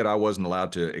was a kid, I wasn't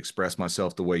allowed to express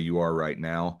myself the way you are right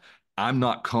now. I'm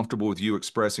not comfortable with you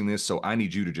expressing this, so I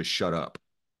need you to just shut up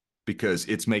because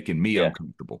it's making me yeah,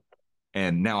 uncomfortable.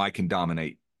 And now I can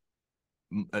dominate.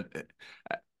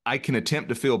 I can attempt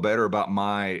to feel better about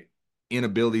my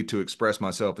inability to express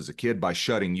myself as a kid by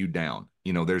shutting you down.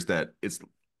 There's that, it's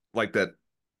like that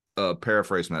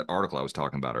paraphrase from that article I was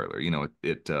talking about earlier.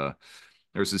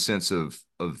 There's a sense of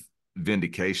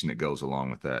vindication that goes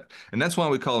along with that. And that's why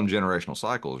we call them generational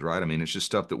cycles, right? I mean, it's just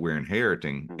stuff that we're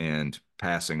inheriting Mm. and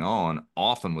passing on,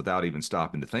 often without even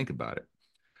stopping to think about it.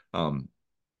 Um,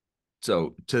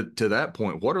 so to that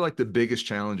point, what are like the biggest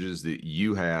challenges that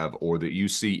you have or that you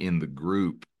see in the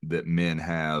group that men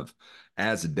have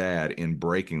as a dad in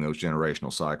breaking those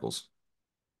generational cycles?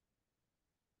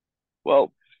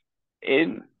 Well,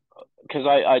 in because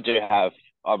I do have,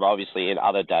 I'm obviously in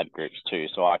other dad groups too,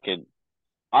 so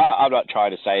I'm not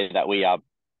trying to say that we are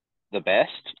the best.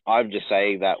 I'm just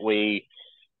saying that we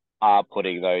are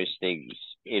putting those things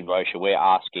in motion. We're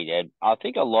asking, and I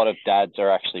think a lot of dads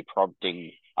are actually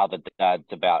prompting other dads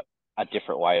about a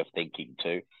different way of thinking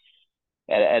too.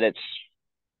 And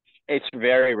it's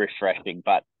very refreshing,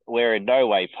 but we're in no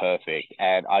way perfect.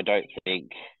 And I don't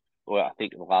think, well, I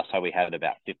think the last time we had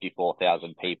about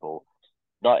 54,000 people,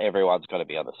 not everyone's going to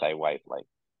be on the same wavelength.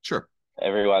 Sure.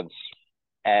 Everyone's,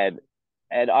 and,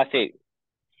 and I think,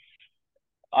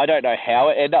 I don't know how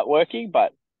it ended up working,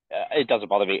 but it doesn't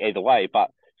bother me either way.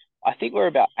 But I think we're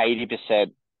about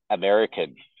 80%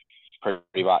 American,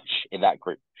 pretty much in that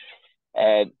group.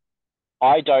 And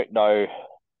I don't know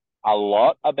a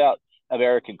lot about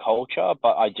American culture,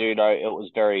 but I do know it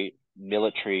was very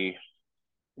military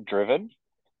driven.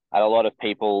 And a lot of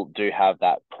people do have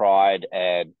that pride,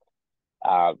 and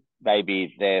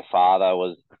maybe their father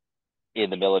was in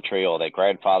the military or their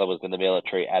grandfather was in the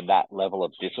military, and that level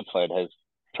of discipline has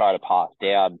tried to pass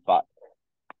down. But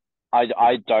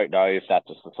I don't know if that's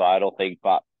a societal thing,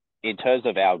 but in terms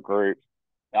of our group,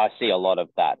 I see a lot of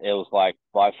that. It was like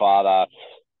my father,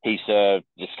 he served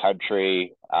this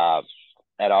country, and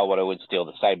I want to instill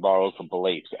the same morals and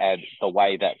beliefs. And the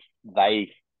way that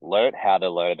they learned how to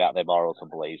learn about their morals and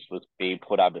beliefs was being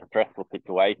put under stressful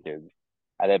situations,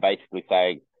 and they're basically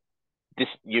saying, "This,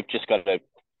 you've just got to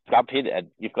jump in and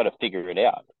you've got to figure it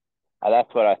out." And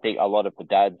that's what I think a lot of the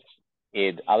dads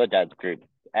in other dads groups,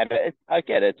 and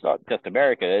again, it's not just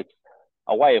America, it's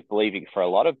a way of believing for a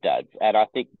lot of dads. And I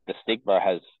think the stigma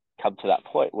has come to that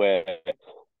point where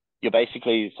you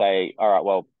basically say, all right,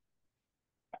 well,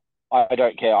 I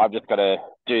don't care. I'm just going to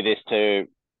do this to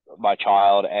my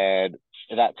child. And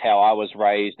that's how I was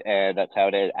raised. And that's how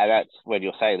it is. And that's when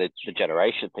you're saying that the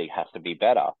generation thing has to be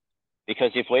better.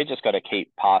 Because if we're just going to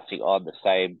keep passing on the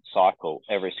same cycle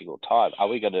every single time, are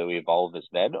we going to evolve as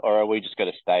men, or are we just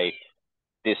going to stay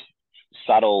this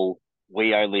subtle,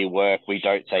 we only work, we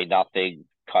don't say nothing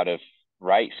kind of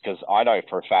race? Because I know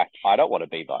for a fact I don't want to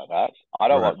be like that. Right. I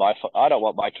don't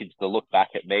want my kids to look back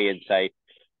at me and say,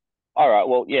 all right,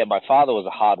 well, yeah, my father was a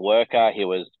hard worker, he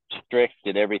was strict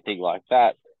and everything like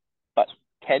that. But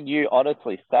can you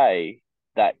honestly say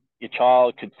that your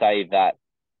child could say that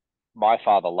my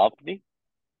father loved me?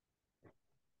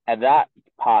 And that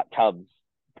part comes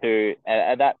to,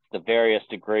 and that's the various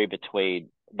degree between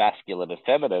masculine and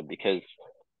feminine, because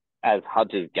as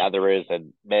hunters gatherers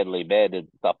and manly men and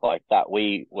stuff like that,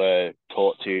 we were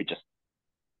taught to just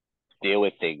deal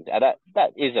with things, and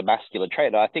that is a masculine trait.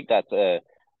 And I think that's a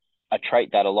trait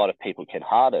that a lot of people can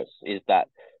harness, is that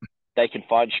they can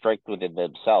find strength within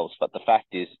themselves. But the fact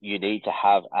is, you need to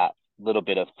have a little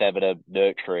bit of feminine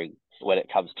nurturing when it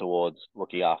comes towards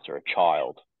looking after a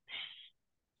child.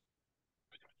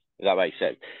 If that makes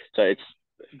sense. So it's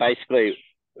basically,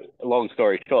 long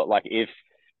story short, like if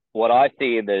what I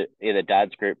see in the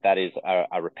dad's group that is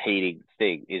a repeating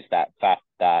thing is that fact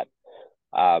that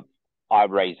um,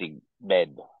 I'm raising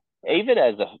men. Even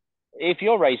as a, if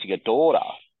you're raising a daughter,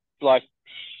 like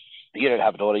you don't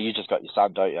have a daughter, you just got your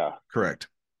son, don't you? Correct.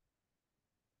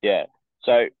 Yeah.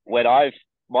 So when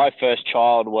my first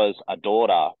child was a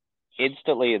daughter,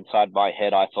 instantly inside my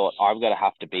head, I thought I'm going to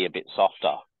have to be a bit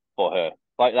softer for her.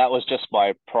 Like that was just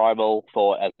my primal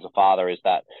thought as a father, is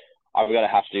that I'm going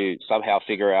to have to somehow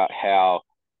figure out how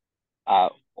uh,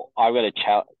 I'm going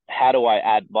to how do I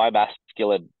add my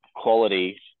masculine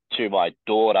quality to my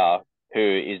daughter, who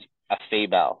is a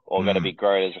female or going to Mm, be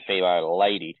grown as a female and a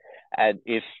lady. And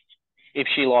if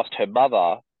she lost her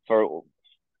mother for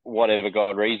whatever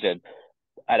God reason,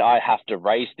 and I have to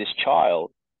raise this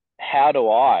child, how do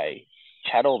I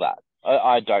channel that?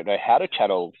 I don't know how to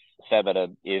channel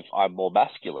feminine if I'm more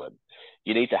masculine.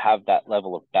 You need to have that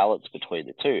level of balance between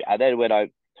the two. And then when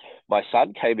my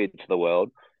son came into the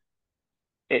world,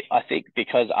 I think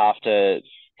because after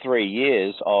 3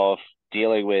 years of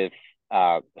dealing with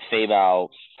female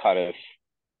kind of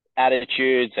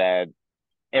attitudes and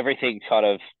everything kind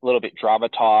of a little bit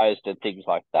dramatized and things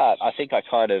like that, I think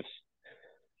if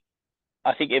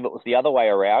it was the other way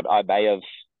around, I may have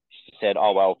said,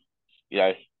 oh, well, you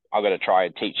know, I'm going to try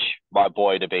and teach my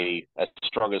boy to be as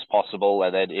strong as possible.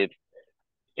 And then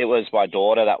it was my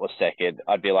daughter that was second,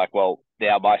 I'd be like, well,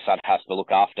 now my son has to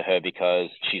look after her because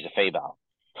she's a female,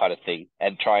 kind of thing,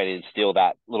 and try and instill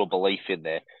that little belief in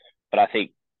there. But I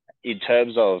think in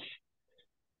terms of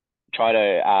trying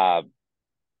to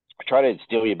try to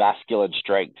instill your masculine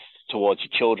strength towards your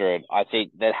children, I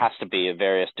think there has to be a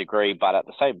various degree, but at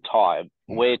the same time,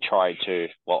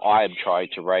 I am trying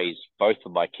to raise both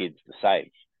of my kids the same.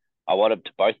 I want them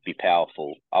to both be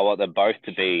powerful. I want them both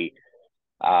to be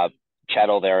uh,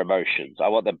 channel their emotions. I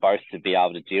want them both to be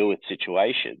able to deal with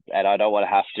situations, and I don't want to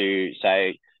have to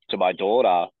say to my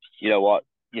daughter, you know what,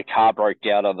 your car broke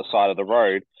down on the side of the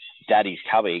road. Daddy's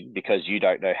coming because you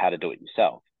don't know how to do it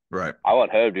yourself. Right. I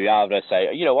want her to be able to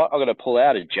say, you know what, I'm going to pull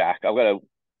out a jack.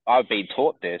 I've been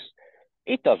taught this.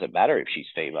 It doesn't matter if she's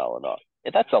female or not.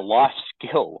 That's a life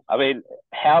skill. I mean,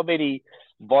 how many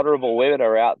vulnerable women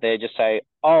are out there just say,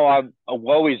 oh,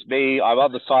 woe is me. I'm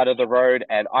on the side of the road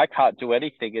and I can't do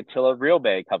anything until a real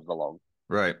man comes along.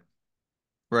 Right.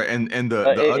 Right. And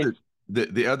It's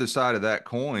the other side of that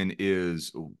coin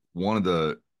is one of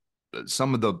the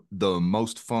some of the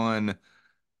most fun,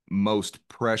 most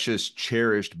precious,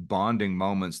 cherished bonding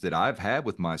moments that I've had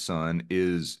with my son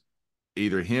is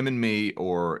either him and me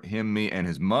or him, me and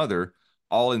his mother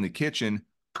all in the kitchen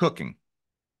cooking.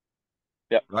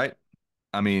 Yep, Right.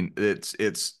 I mean, it's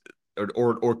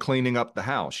or cleaning up the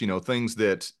house, things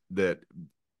that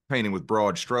painting with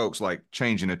broad strokes like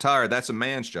changing a tire, that's a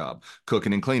man's job.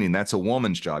 Cooking and cleaning, that's a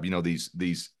woman's job.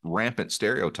 These rampant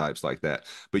stereotypes like that.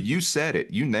 But you said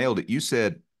it, you nailed it. You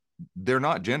said they're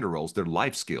not gender roles, they're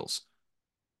life skills.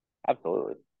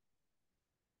 absolutely.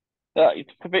 It's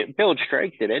to build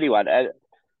strength in anyone, and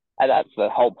that's the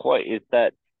whole point. Is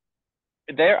that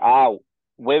there are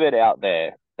women out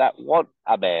there that want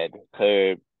a man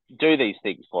to do these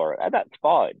things for it, and that's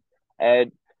fine.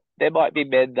 And there might be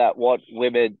men that want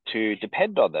women to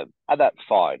depend on them, and that's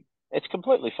fine. It's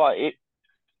completely fine.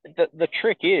 The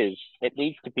trick is it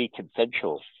needs to be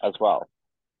consensual as well.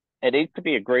 It needs to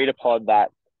be agreed upon that.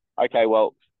 Okay,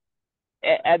 well,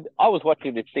 and I was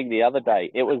watching this thing the other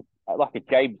day. It was like a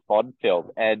James Bond film,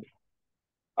 and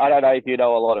I don't know if you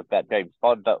know a lot about James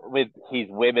Bond, but with his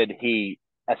women, he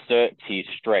asserts his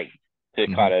strength to Mm-hmm.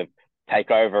 kind of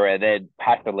take over and then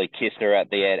passionately kiss her at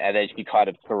the end, and then she kind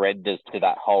of surrenders to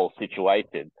that whole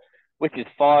situation, which is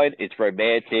fine. It's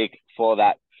romantic for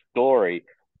that story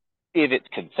if it's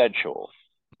consensual.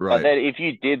 But Right. then if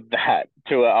you did that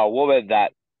to a woman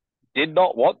that did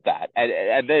not want that,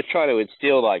 and they're trying to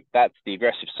instill like that's the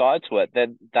aggressive side to it,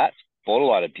 then that's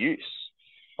borderline abuse.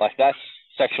 Like that's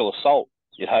sexual assault.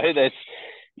 There's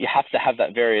you have to have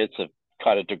that variance of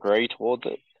kind of degree towards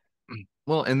it.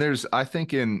 Well, and there's, I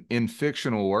think in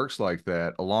fictional works like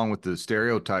that, along with the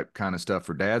stereotype kind of stuff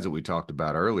for dads that we talked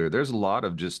about earlier, there's a lot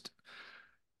of just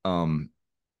um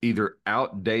either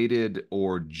outdated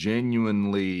or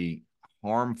genuinely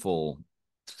harmful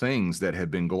things that have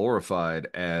been glorified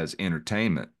as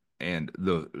entertainment. And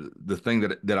the thing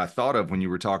that I thought of when you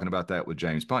were talking about that with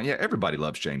James Bond, yeah, everybody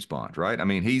loves James Bond, right? I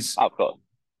mean, he's Of course,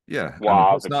 yeah, I mean, wild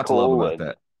what's and not to love cool about and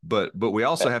that? But we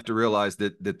also have to realize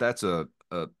that's a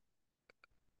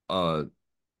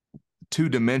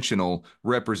two-dimensional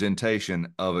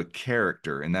representation of a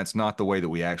character, and that's not the way that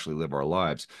we actually live our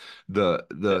lives. The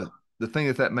yeah, the the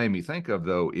thing that made me think of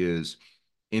though is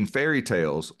in fairy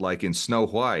tales, like in Snow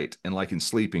White and like in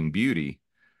Sleeping Beauty,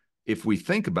 if we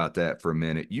think about that for a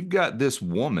minute, you've got this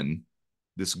woman,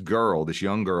 this girl, this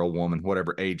young girl, woman,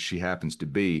 whatever age she happens to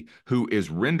be, who is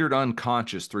rendered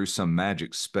unconscious through some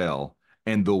magic spell.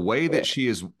 And the way yeah. that she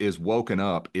is woken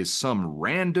up is some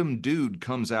random dude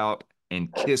comes out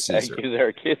and kisses And her gives her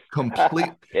a kiss.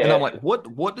 complete. And Yeah, I'm like,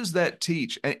 what does that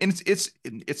teach? And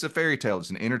it's a fairy tale, it's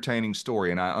an entertaining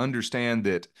story, and I understand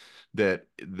that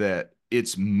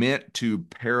it's meant to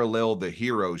parallel the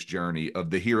hero's journey of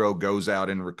the hero goes out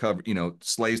and recover,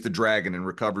 slays the dragon and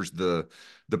recovers the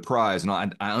prize, and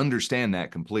I understand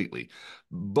that completely.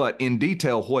 But in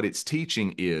detail, what it's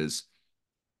teaching is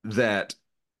that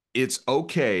it's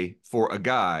okay for a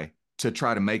guy to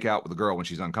try to make out with a girl when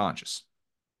she's unconscious.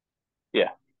 yeah,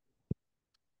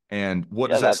 And what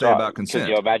yeah. does that That's say right. about Because consent?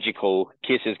 your magical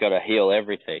kiss is gonna heal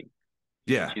everything.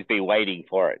 Yeah, She's been waiting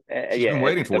for it. she's Yeah, been it's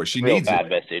waiting a for it. She real needs it. bad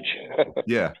message.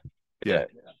 Yeah, yeah. Yeah.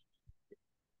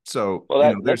 So, Well,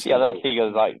 that's there's. the other thing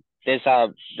is like there's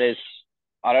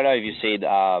I don't know if you've seen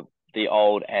the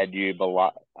old and new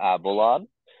Mulan.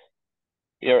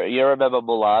 You remember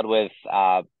Mulan with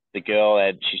the girl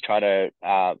and she's trying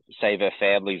to save her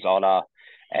family's honor,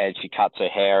 and she cuts her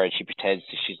hair and she pretends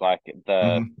that she's like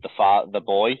Mhm. the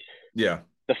boy. Yeah,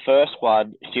 The first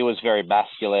one, she was very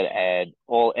masculine and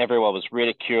everyone was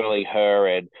ridiculing her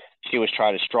and she was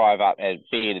trying to strive up and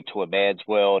be into a man's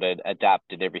world and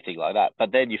adapt and everything like that.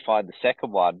 But then you find the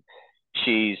second one,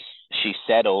 she's she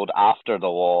settled after the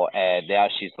war, and now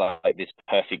she's like this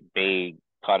perfect being,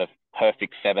 kind of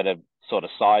perfect feminine sort of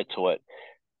side to it.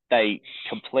 They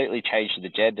completely changed the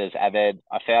genders, and then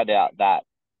I found out that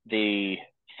the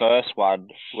first one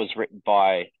was written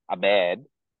by a man,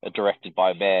 directed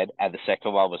by a man, and the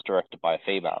second one was directed by a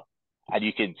female, and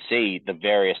you can see the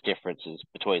various differences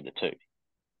between the two.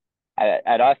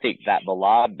 And I think that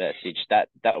Milan message, that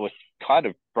was kind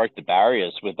of broke the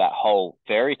barriers with that whole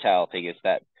fairy tale thing, is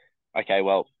that okay,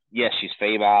 well, yes, she's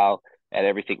female and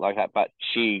everything like that, but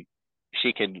she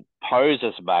can pose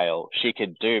as male, she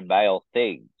can do male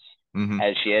things, Mm-hmm.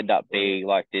 and she ended up being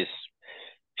like this.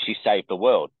 She saved the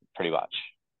world pretty much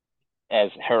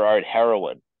as her own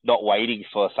heroine, not waiting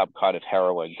for some kind of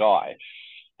heroine guy.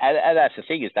 And that's the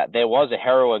thing, is that there was a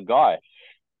heroine guy,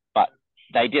 but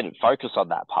they didn't focus on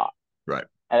that part. Right.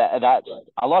 And that's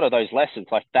a lot of those lessons,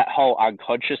 like that whole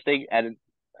unconscious thing. And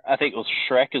I think it was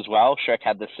Shrek as well. Shrek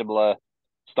had the similar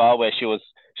style where she was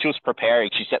preparing.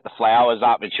 She set the flowers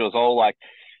up, and she was all like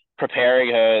preparing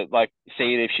her, like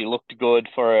seeing if she looked good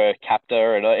for a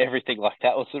captor and everything like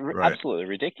that. It was Right. absolutely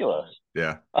ridiculous.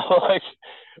 Yeah. Like,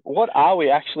 what are we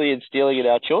actually instilling in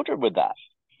our children with that?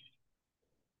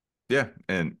 Yeah.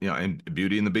 And and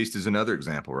Beauty and the Beast is another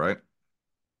example, right?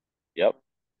 Yep.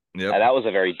 And Yep. that was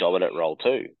a very dominant role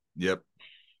too. Yep.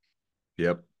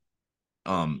 Yep.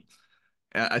 Um,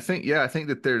 I think, yeah, I think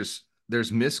that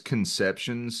there's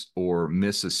misconceptions or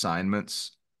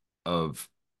misassignments of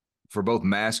for both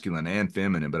masculine and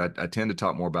feminine, but I tend to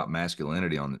talk more about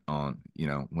masculinity on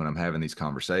when I'm having these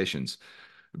conversations,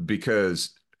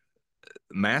 because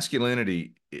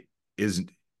masculinity is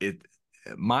it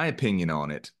my opinion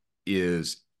on it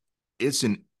is it's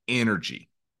an energy.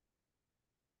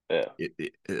 Yeah.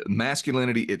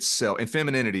 Masculinity itself and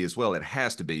femininity as well, it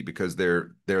has to be, because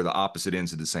they're the opposite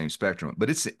ends of the same spectrum, but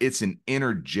it's an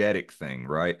energetic thing,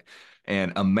 right?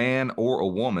 And a man or a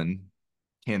woman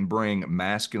can bring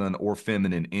masculine or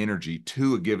feminine energy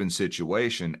to a given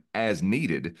situation as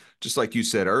needed, just like you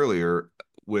said earlier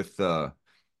with a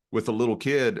little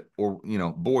kid, or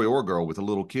boy or girl with a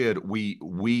little kid,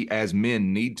 we as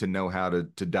men need to know how to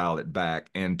dial it back,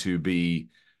 and to be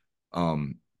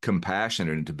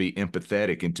compassionate, and to be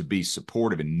empathetic, and to be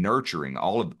supportive and nurturing,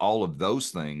 all of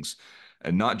those things,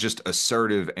 and not just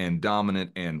assertive and dominant,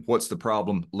 and what's the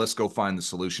problem, let's go find the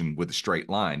solution with a straight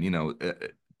line.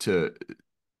 To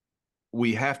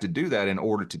We have to do that in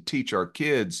order to teach our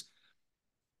kids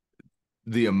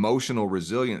the emotional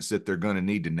resilience that they're going to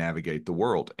need to navigate the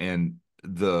world. And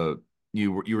the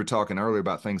you were talking earlier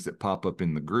about things that pop up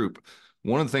in the group.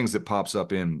 One of the things that pops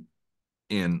up in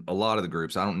a lot of the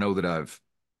groups, I don't know that I've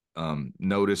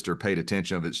noticed or paid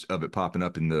attention of it popping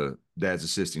up in the Dads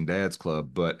Assisting Dads Club,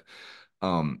 but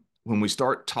when we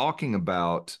start talking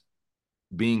about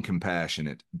being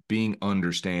compassionate, being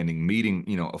understanding, meeting,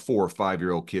 a 4 or 5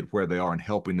 year old kid where they are and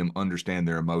helping them understand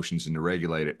their emotions and to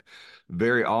regulate it.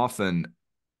 Very often,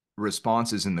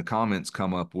 responses in the comments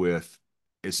come up with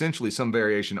essentially some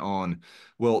variation on,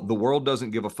 well, the world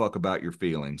doesn't give a fuck about your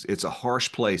feelings. It's a harsh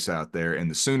place out there.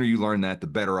 And the sooner you learn that, the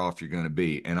better off you're going to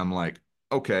be. And I'm like,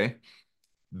 okay,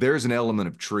 there's an element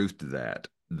of truth to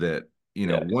that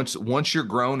Yeah. once you're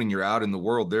grown and you're out in the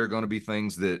world, there are going to be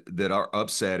things that are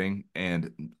upsetting,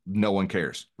 and no one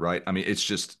cares, right? I mean, it's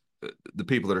just the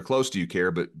people that are close to you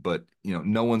care, but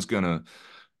no one's going to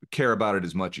care about it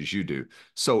as much as you do.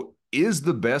 So is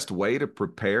the best way to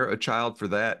prepare a child for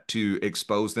that to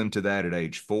expose them to that at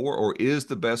age 4, or is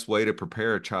the best way to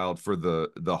prepare a child for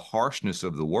the harshness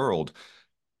of the world,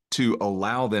 to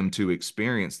allow them to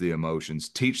experience the emotions,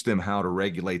 teach them how to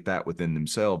regulate that within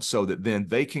themselves, so that then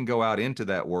they can go out into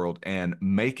that world and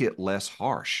make it less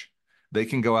harsh? They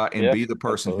can go out and Yeah. be the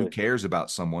person who Absolutely. cares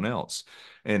about someone else.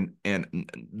 And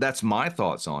that's my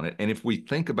thoughts on it. And if we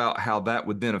think about how that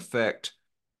would then affect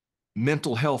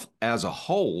mental health as a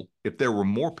whole, if there were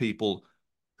more people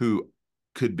who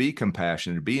could be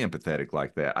compassionate, be empathetic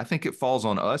like that, I think it falls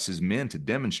on us as men to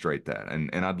demonstrate that.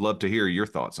 And I'd love to hear your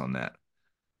thoughts on that.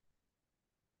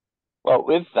 Well,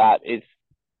 with that, it's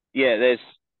yeah. There's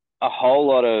a whole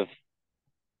lot of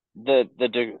the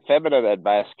feminine and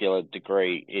masculine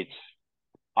degree. It's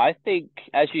I think,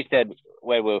 as you said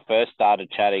when we first started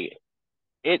chatting,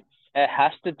 it it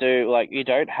has to do, like, you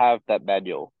don't have that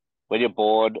manual when you're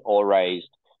born or raised.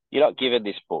 You're not given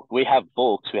this book. We have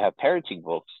books, we have parenting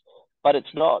books, but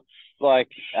it's not like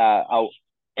oh,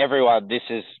 everyone. This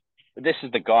is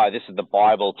the guide. This is the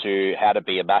Bible to how to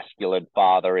be a masculine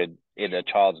father in a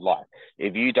child's life.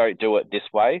 If you don't do it this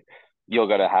way, you're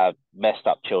going to have messed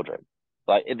up children.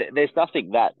 Like, there's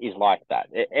nothing that is like that.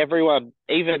 Everyone,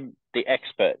 even the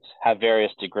experts, have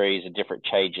various degrees and different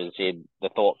changes in the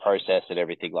thought process and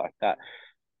everything like that.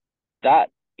 That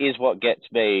is what gets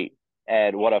me,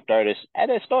 and what I've noticed,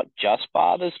 and it's not just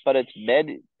fathers, but it's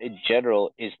men in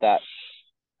general, is that,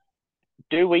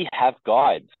 do we have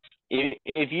guides?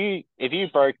 If you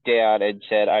broke down and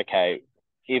said, okay,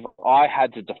 if I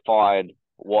had to define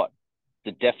what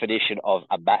the definition of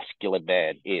a masculine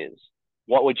man is,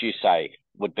 what would you say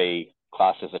would be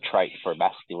classed as a trait for a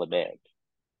masculine man?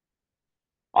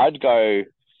 I'd go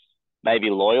maybe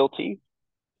loyalty,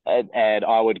 and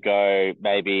I would go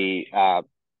maybe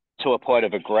to a point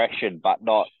of aggression, but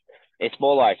not. It's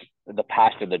more like the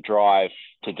passion, the drive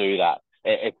to do that.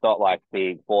 It's not like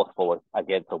being forceful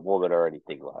against a woman or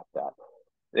anything like that.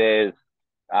 There's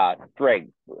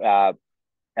strength.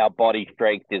 Our body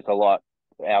strength is a lot.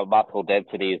 Our muscle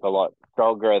density is a lot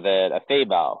stronger than a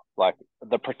female. Like,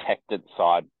 the protected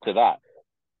side to that.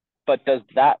 But does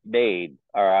that mean,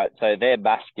 all right? So they're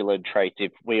masculine traits.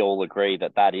 If we all agree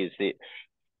that that is it,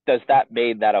 does that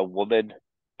mean that a woman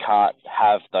can't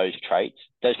have those traits?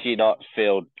 Does she not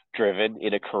feel driven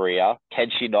in a career? Can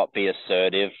she not be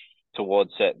assertive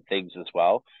towards certain things as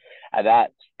well? And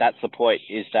that's the point,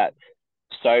 is that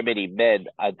so many men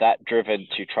are that driven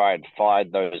to try and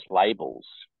find those labels,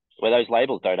 where those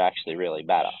labels don't actually really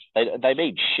matter. They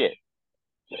mean shit.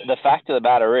 The fact of the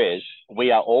matter is,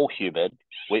 we are all human.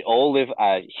 We all live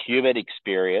a human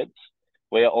experience.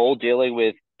 We are all dealing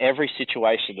with every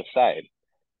situation the same.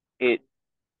 It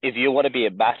If you want to be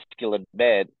a masculine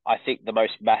man, I think the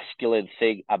most masculine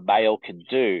thing a male can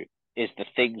do is the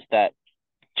things that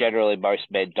generally most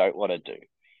men don't want to do.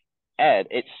 And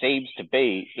it seems to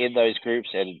be in those groups,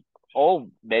 and all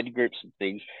men groups and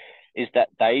things, is that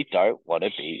they don't want to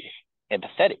be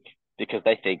empathetic, because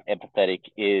they think empathetic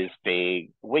is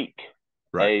being weak.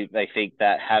 Right. They think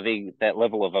that having that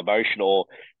level of emotion, or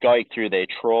going through their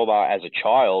trauma as a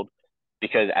child,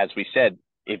 because as we said,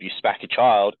 if you smack a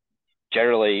child,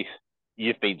 generally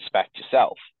you've been smacked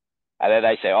yourself. And then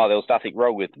they say, oh, there was nothing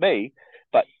wrong with me,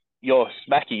 but you're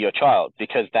smacking your child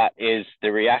because that is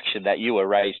the reaction that you were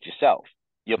raised yourself.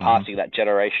 You're Mm-hmm. passing that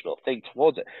generational thing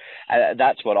towards it. And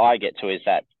that's what I get to, is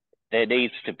that there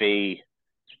needs to be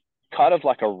kind of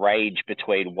like a range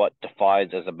between what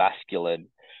defines as a masculine,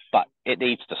 but it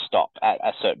needs to stop at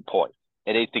a certain point.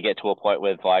 It needs to get to a point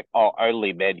where it's like, oh,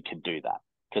 only men can do that.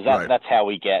 Because Right. that's how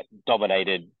we get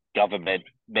dominated government,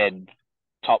 men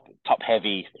top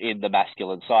heavy in the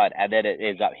masculine side, and then it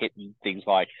ends up hitting things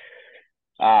like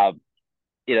um,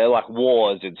 like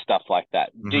wars and stuff like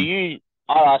that. Do Mm-hmm. you?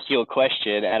 I asked you a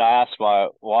question, and I asked my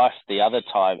wife the other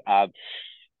time.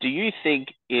 Do you think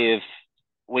if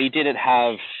we didn't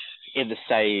have, in the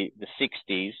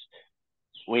 60s,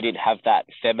 we didn't have that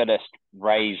feminist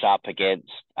raise up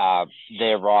against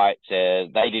their rights,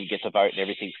 they didn't get to vote and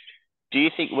everything, do you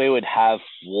think we would have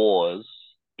wars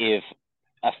if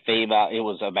it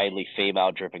was a mainly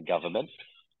female driven government?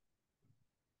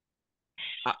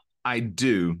 I, I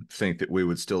do think that we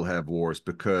would still have wars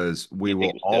because we You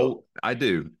think will we still? all. I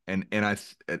do, and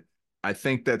I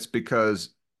think that's because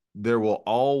there will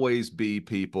always be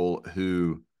people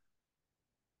who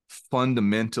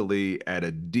fundamentally, at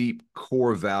a deep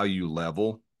core value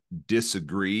level,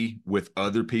 disagree with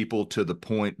other people to the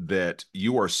point that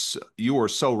you are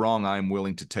so wrong. I'm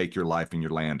willing to take your life and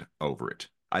your land over it.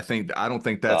 I don't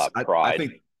think that's I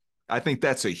Pride. think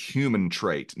that's a human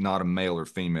trait, not a male or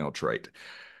female trait.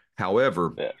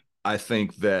 However, Yeah. I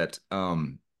think that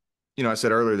I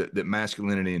said earlier that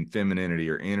masculinity and femininity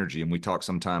are energy, and we talked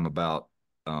sometime about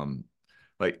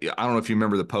like, I don't know if you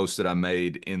remember the post that I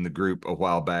made in the group a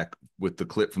while back with the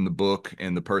clip from the book,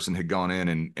 and the person had gone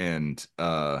in and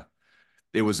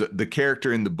it was the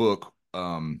character in the book,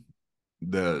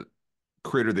 the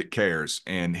critter that cares,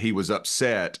 and he was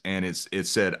upset, and it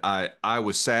said, I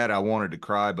was sad, I wanted to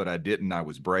cry, but I didn't, I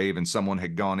was brave. And someone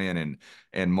had gone in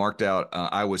and marked out,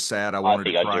 I was sad, I I wanted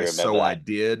to think I do cry, remember so I that.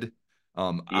 did.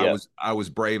 I Yeah. was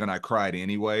brave and I cried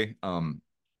anyway.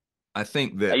 I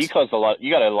think You that caused a lot.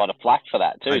 You got a lot of flack for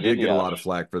that I too, did didn't get a you? lot of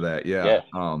flack for that. Yeah.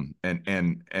 Yeah.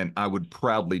 And I would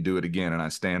proudly do it again.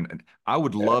 And I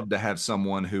would Yeah. love to have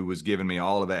someone who was giving me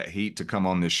all of that heat to come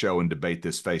on this show and debate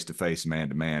this face to face, man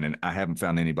to man. And I haven't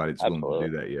found anybody that's willing to do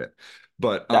Absolutely. that yet.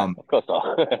 But, No, of course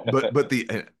not.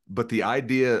 but the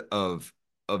idea of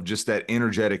just that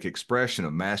energetic expression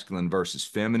of masculine versus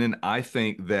feminine, I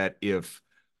think that if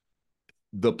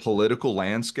the political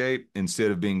landscape,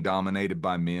 instead of being dominated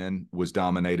by men, was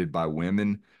dominated by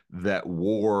women, that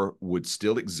war would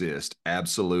still exist,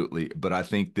 absolutely. But I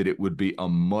think that it would be a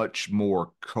much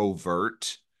more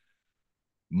covert,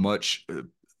 much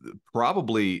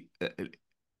probably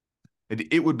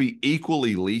it would be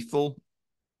equally lethal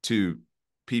to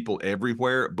people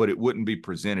everywhere, but it wouldn't be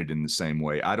presented in the same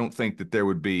way. I don't think that there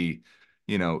would be,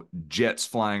 jets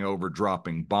flying over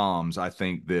dropping bombs. I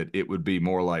think that it would be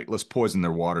more like, let's poison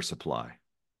their water supply.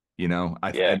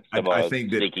 Yeah, some I more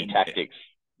think that, sneaky tactics.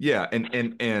 yeah,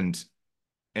 and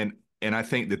and I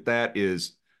think that that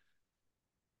is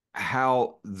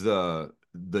how the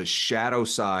shadow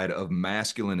side of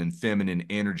masculine and feminine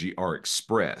energy are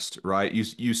expressed, right?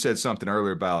 You said something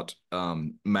earlier about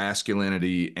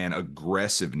masculinity and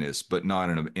aggressiveness, but not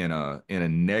in a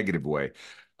negative way.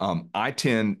 I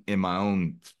tend in my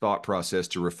own thought process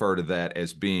to refer to that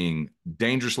as being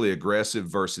dangerously aggressive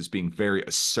versus being very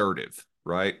assertive,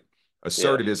 right? Yeah,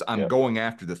 Assertive is I'm yeah, going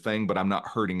after the thing, but I'm not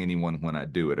hurting anyone when I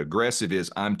do it. Aggressive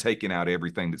is I'm taking out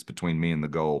everything that's between me and the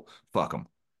goal. Fuck them,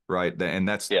 right? And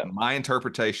that's yeah, my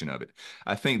interpretation of it.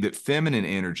 I think that feminine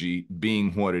energy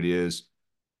being what it is,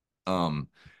 um,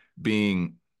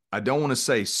 being I don't want to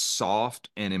say soft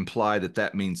and imply that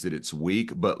that means that it's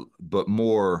weak, but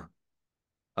more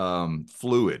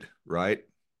fluid, right?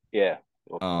 yeah.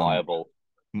 Or Um, pliable.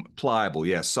 pliable,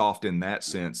 yeah, soft in that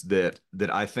sense. That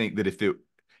I think that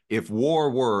if war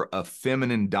were a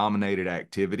feminine dominated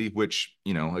activity, which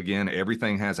again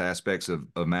everything has aspects of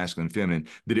masculine and feminine,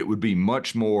 that it would be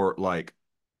much more like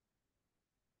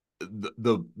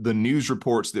the news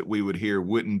reports that we would hear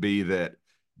wouldn't be that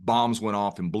bombs went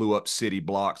off and blew up city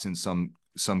blocks in some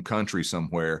country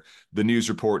somewhere. The news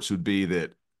reports would be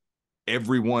that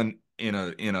everyone in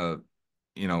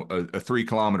a 3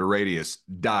 kilometer radius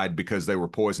died because they were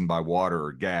poisoned by water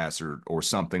or gas or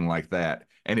something like that,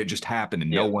 and it just happened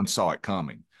and no Yeah, one saw it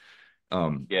coming.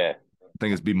 yeah, I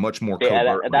think it'd be much more yeah.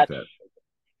 covert And like that's that.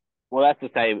 well, that's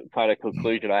the same kind of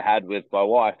conclusion I had with my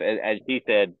wife, and she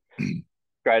said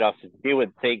straight off, she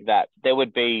would think that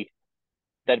there'd be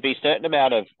a certain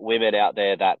amount of women out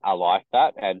there that are like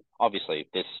that, and obviously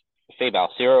there's female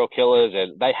serial killers,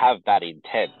 and they have that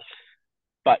intent.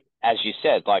 But as you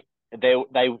said, like they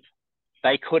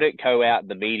they couldn't go out in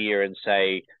the media and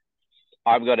say,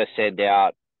 I'm going to send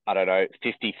out, I don't know,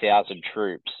 50,000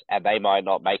 troops and they might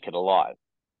not make it alive.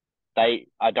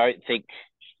 I don't think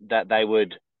that they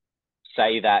would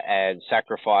say that and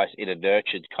sacrifice in a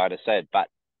nurtured kind of sense, but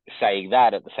saying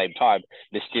that at the same time,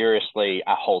 mysteriously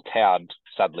a whole town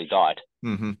suddenly died.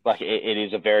 Mm-hmm. Like it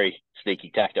is a very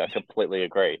sneaky tactic. I completely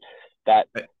agree. That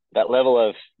that level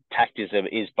of tactism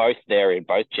is both there in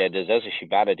both genders. As a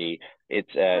humanity,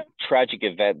 it's a tragic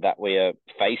event that we are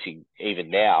facing even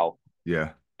now.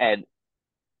 Yeah, And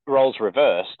roles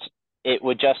reversed, it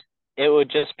would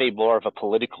just be more of a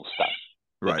political stuff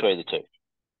right, between the two.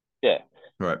 Yeah,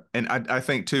 right. And I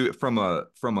think too from a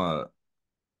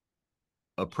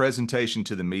presentation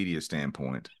to the media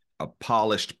standpoint, a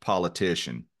polished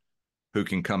politician who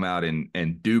can come out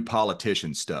and do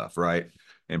politician stuff, right?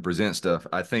 And present stuff.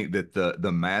 I think that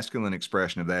the masculine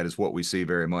expression of that is what we see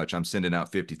very much. I'm sending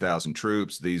out 50,000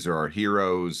 troops. These are our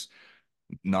heroes.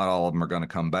 Not all of them are going to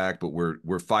come back, but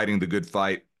we're fighting the good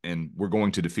fight and we're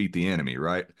going to defeat the enemy,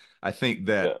 right? I think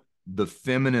yeah, that the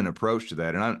feminine approach to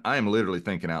that, and I am literally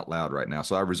thinking out loud right now,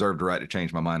 so I reserve the right to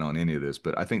change my mind on any of this,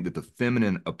 but I think that the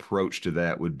feminine approach to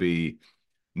that would be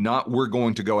not we're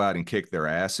going to go out and kick their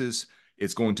asses.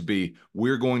 It's going to be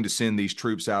we're going to send these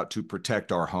troops out to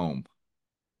protect our home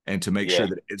and to yeah,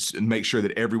 make sure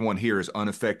that everyone here is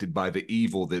unaffected by the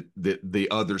evil that the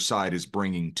other side is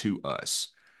bringing to us.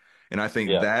 And I think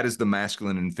yeah, that is the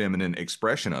masculine and feminine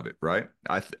expression of it, right?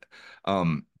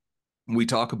 Um, we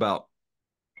talk about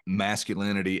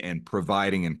masculinity and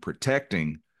providing and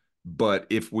protecting, but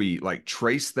if we like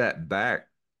trace that back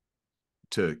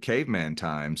to caveman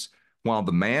times, while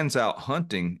the man's out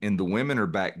hunting and the women are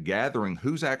back gathering,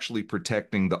 who's actually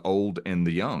protecting the old and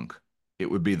the young? It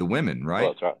would be the women, well, right?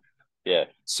 that's right. Yeah,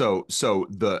 So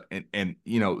and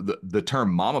the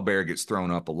term mama bear gets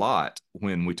thrown up a lot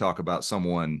when we talk about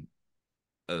someone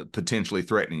potentially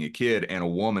threatening a kid and a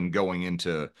woman going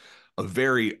into a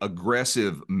very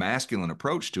aggressive masculine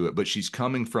approach to it, but she's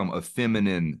coming from a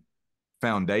feminine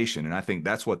foundation, and I think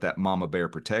that's what that mama bear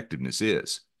protectiveness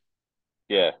is.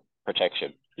 yeah,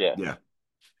 protection. Yeah, Yeah.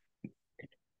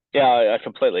 yeah, I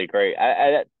completely agree.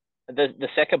 The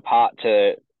second part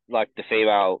to like the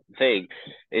female thing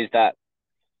is that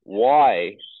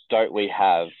why don't we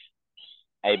have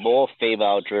a more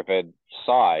female driven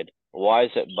side? Why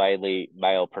is it mainly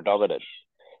male predominant?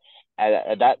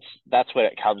 And that's when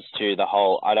it comes to the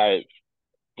whole. I know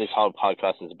this whole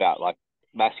podcast is about like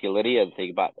masculinity and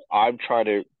thing, but I'm trying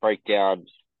to break down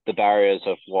the barriers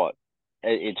of what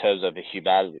in terms of a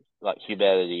humanity, like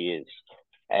humanity is.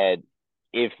 And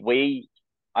if we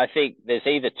I think there's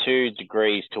either two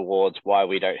degrees towards why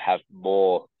we don't have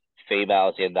more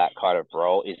females in that kind of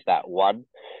role. Is that one?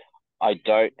 I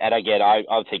don't, and again,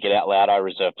 I'm thinking out loud. I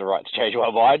reserve the right to change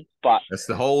my mind, but That's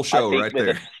the whole I show think right with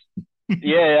a there.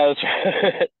 yeah,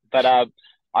 but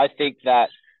I think that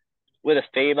with a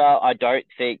female, I don't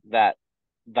think that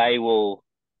they will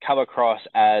come across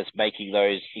as making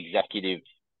those executive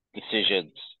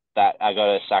decisions that are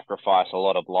going to sacrifice a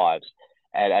lot of lives.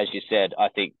 And as you said, I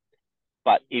think,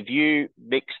 but if you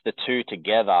mix the two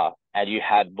together and you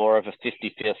had more of a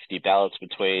 50-50 balance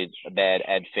between man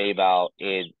and female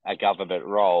in a government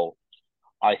role,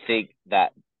 I think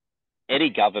that any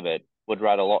government would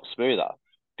run a lot smoother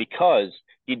because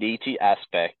you need to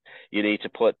aspect, you need to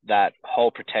put that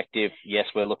whole protective, yes,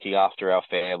 we're looking after our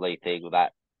family thing,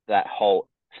 that whole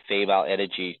female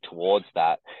energy towards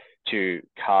that to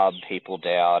calm people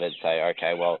down and say,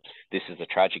 okay, well, this is a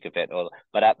tragic event.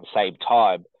 But at the same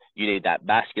time, you need that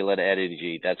masculine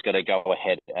energy that's going to go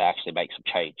ahead and actually make some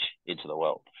change into the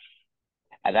world.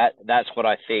 And that's what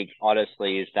I think,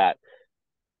 honestly, is that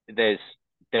there's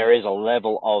there is a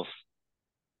level of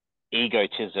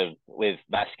egotism with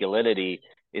masculinity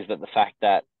is that the fact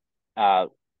that uh,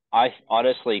 I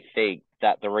honestly think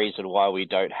that the reason why we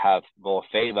don't have more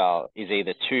female is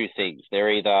either two things.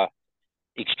 They're either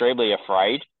extremely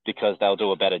afraid because they'll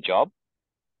do a better job,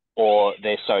 or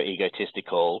they're so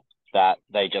egotistical that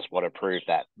they just want to prove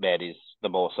that man is the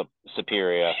more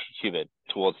superior human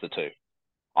towards the two.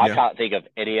 I Yeah. can't think of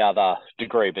any other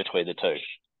degree between the two.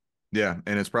 Yeah.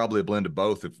 And it's probably a blend of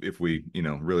both if we,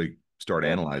 really start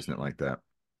Yeah, analyzing it like that.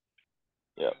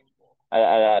 yeah.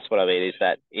 And that's what I mean is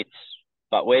that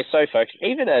but we're so focused,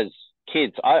 even as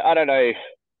kids. I don't know,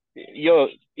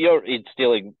 you're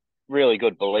instilling really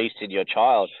good beliefs in your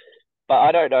child, but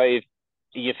I don't know if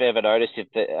you've ever noticed if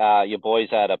your boy's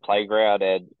at a playground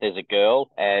and there's a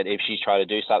girl, and if she's trying to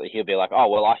do something, he'll be like, "Oh,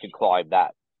 well, I can climb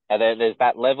that," and then there's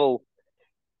that level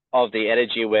of the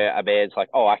energy where a man's like,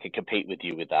 "Oh, I can compete with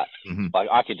you with that. Hmm. Like,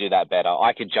 I could do that better.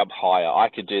 I could jump higher. I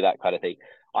could do that kind of thing."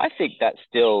 I think that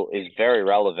still is very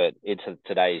relevant into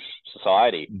today's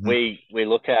society. Hmm. We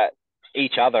look at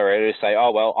each other and we say,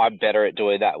 "Oh, well, I'm better at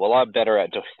doing that. Well, I'm better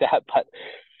at doing that." But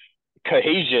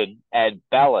cohesion and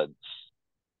balance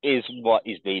is what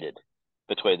is needed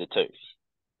between the two.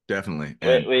 Definitely.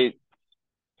 And We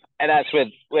and that's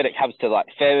when it comes to like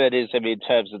feminism in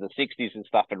terms of the 60s and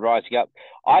stuff and rising up.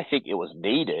 I think it was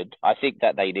needed. I think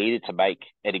that they needed to make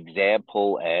an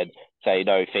example and say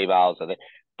no females are there.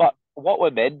 But what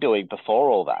were men doing before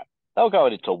all that? They were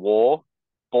going into war.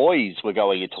 Boys were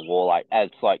going into war like as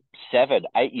like 7,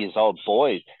 8 years old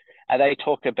boys, and they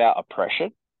talk about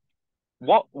oppression.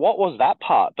 What was that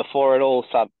part before it all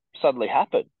suddenly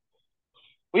happened?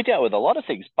 We dealt with a lot of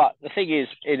things, but the thing is,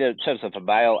 in terms of the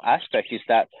male aspect, is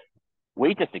that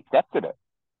we just accepted it.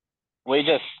 We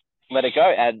just let it go,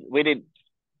 and we didn't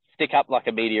stick up like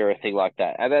a media or a thing like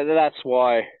that. And that's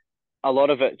why a lot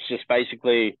of it's just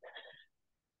basically,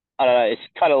 I don't know, it's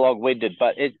kind of long winded,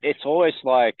 but it's almost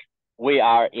like we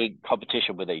are in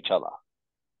competition with each other.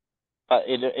 But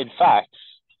in fact,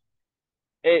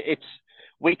 it's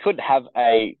we couldn't have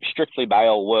a strictly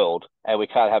male world and we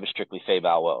can't have a strictly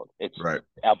female world. It's right.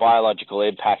 our biological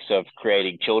impacts of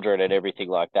creating children and everything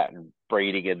like that and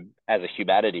breeding and as a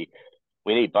humanity,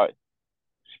 we need both.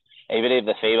 Even if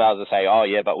the females are saying, "Oh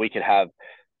yeah, but we could have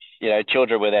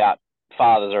children without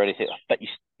fathers or anything," but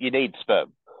you need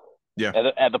sperm Yeah.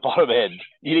 at the bottom end.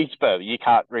 You need sperm. You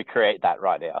can't recreate that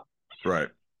right now. Right.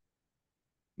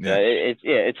 Yeah,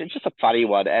 Yeah. it's just a funny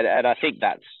one, and I think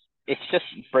it just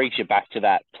brings you back to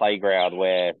that playground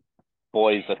where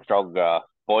boys are stronger,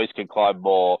 boys can climb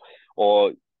more,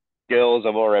 or girls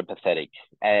are more empathetic,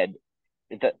 and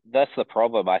that's the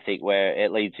problem I think where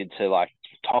it leads into like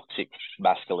toxic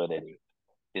masculinity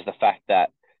is the fact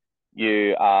that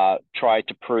you try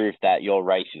to prove that your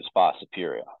race is far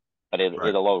superior, but in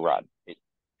Right. the long run,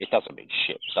 it doesn't mean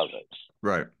shit, does it?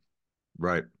 Right.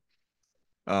 Right.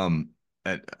 Um,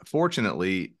 and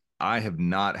fortunately, I have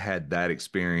not had that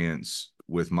experience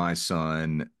with my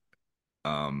son,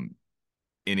 um,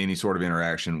 in any sort of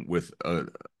interaction with a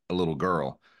little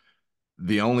girl.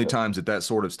 The only Yeah, times that that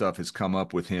sort of stuff has come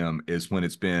up with him is when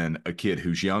it's been a kid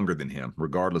who's younger than him,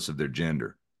 regardless of their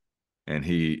gender. And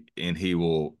he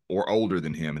will, or older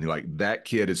than him, and he like, that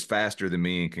kid is faster than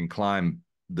me and can climb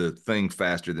the thing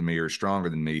faster than me or stronger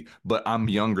than me, but I'm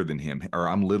younger than him, or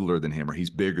I'm littler than him, or he's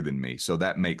bigger than me, so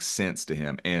that makes sense to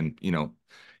him. And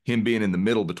him being in the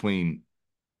middle between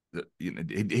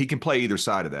he can play either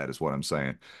side of that, is what I'm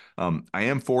saying. I am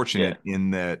yeah, fortunate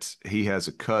in that he has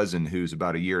a cousin who's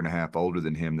about a year and a half older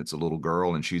than him that's a little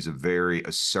girl, and she's a very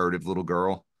assertive little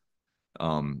girl.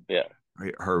 Yeah.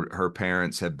 Her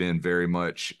parents have been very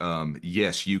much,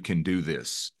 yes, you can do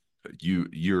this.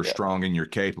 You're Yeah. strong and you're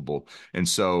capable. And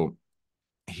so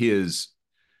his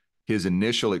his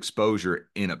initial exposure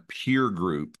in a peer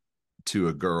group to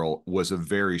a girl was a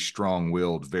very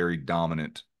strong-willed, very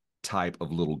dominant type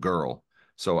of little girl.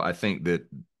 So I think that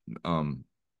um,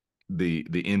 the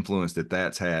influence that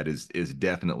that's had is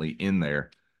definitely in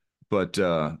there. But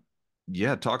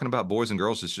yeah, talking about boys and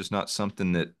girls is just not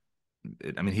something that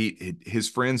I mean his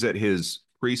friends at his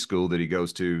preschool that he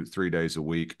goes to 3 days a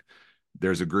week.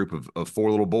 There's a group of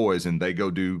four little boys, and they go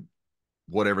do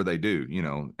whatever they do,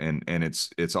 and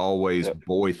it's always Yeah.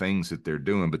 boy things that they're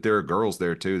doing, but there are girls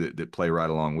there too that play right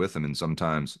along with them. And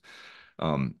sometimes,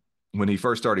 um, when he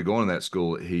first started going to that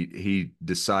school, he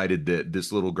decided that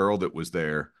this little girl that was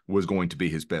there was going to be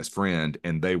his best friend,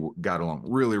 and they got along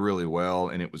really, really well,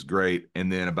 and it was great.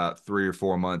 And then about 3 or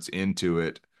 4 months into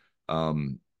it,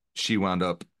 um, she wound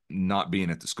up not being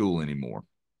at the school anymore,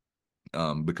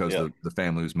 because Yeah. the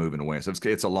family was moving away. So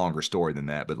it's a longer story than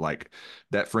that, but like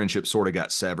that friendship sort of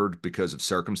got severed because of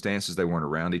circumstances. They weren't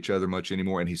around each other much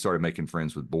anymore, and he started making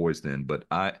friends with boys then. But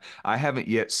I haven't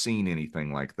yet seen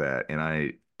anything like that, and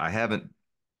I haven't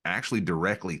actually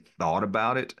directly thought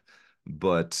about it,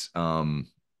 but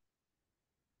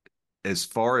as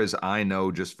far as I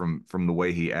know, just from the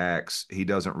way he acts, he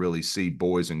doesn't really see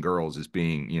boys and girls as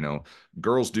being,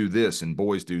 girls do this and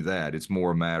boys do that. It's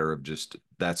more a matter of just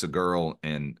that's a girl,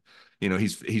 and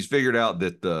he's figured out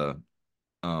that the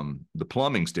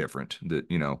plumbing's different.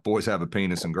 That boys have a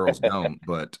penis and girls don't,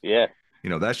 but Yeah.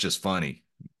 that's just funny.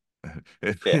 Yeah.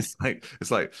 It's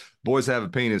like boys have a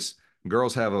penis,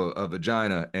 girls have a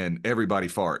vagina, and everybody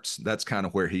farts. That's kind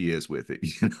of where he is with it.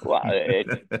 Well,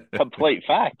 it's complete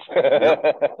fact.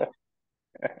 Yep.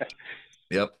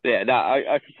 Yep. Yeah, no,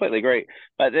 I completely agree.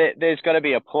 But there's got to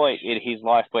be a point in his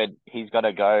life when he's got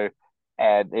to go,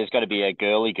 and there's got to be a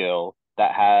girly girl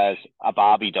that has a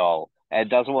Barbie doll and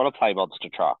doesn't want to play monster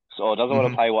trucks or doesn't want to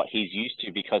Hmm. play what he's used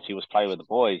to because he was playing with the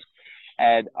boys.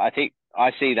 And I think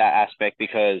I see that aspect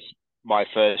because my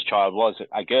first child was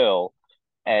a girl,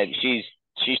 and she's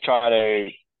trying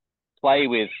to play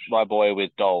with my boy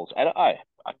with dolls, and I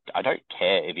don't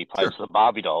care if he plays Sure. with a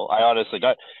Barbie doll. I honestly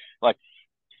don't. Like,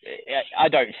 I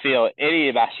don't feel any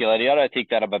emasculating. I don't think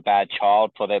that I'm a bad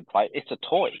child for them play. It's a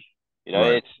toy.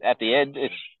 Right. It's at the end,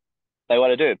 it's they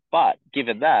want to do it. But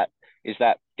given that, is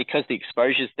that because the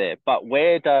exposure's there. But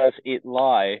where does it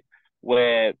lie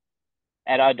where,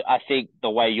 and I think the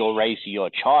way you're raising your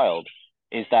child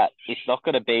is that it's not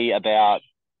going to be about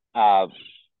um,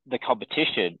 the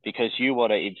competition because you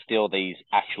want to instill these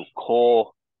actual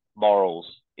core morals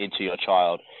into your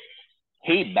child.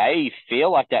 He may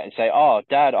feel like that and say, "Oh,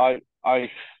 Dad, I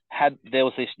had there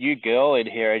was this new girl in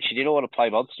here and she didn't want to play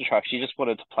monster trucks. She just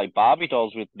wanted to play Barbie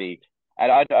dolls with me,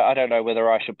 and I don't know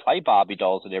whether I should play Barbie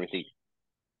dolls and everything."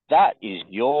 That is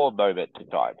your moment to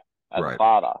shine as a Right.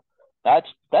 father. That's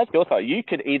your thought. You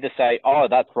can either say, "Oh,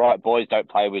 that's right, boys don't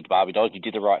play with Barbie dolls. You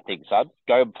did the right thing, son.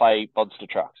 Go and play monster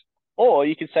trucks." Or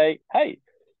you can say, "Hey,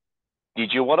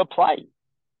 did you want to play?"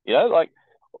 Like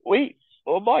we,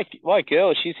 well, my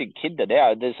girl, she's in kinder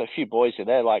now, and there's a few boys in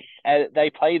there, like, and they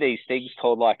play these things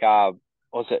called like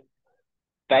what's it,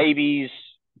 babies,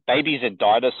 babies and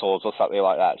dinosaurs or something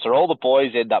like that. So all the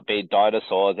boys end up being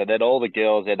dinosaurs, and then all the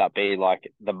girls end up being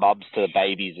like the mums to the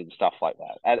babies and stuff like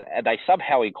that, and they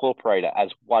somehow incorporate it as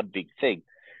one big thing.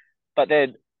 But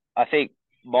then I think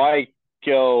my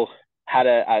girl had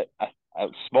a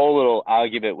small little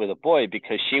argument with a boy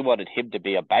because she wanted him to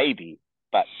be a baby,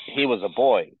 but he was a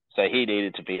boy, so he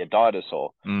needed to be a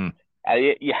dinosaur. Mm.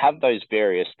 And you have those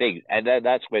various things, and then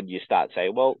that's when you start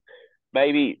saying, well,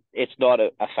 maybe it's not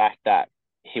a fact that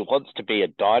he wants to be a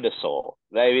dinosaur.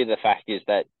 Maybe the fact is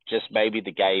that just maybe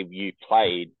the game you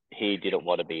played, he didn't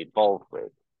want to be involved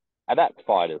with, and that's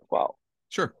fine as well.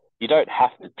 Sure. You don't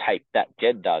have to take that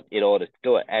gender in order to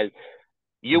do it. And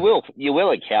you will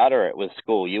encounter it with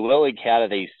school. You will encounter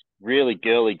these really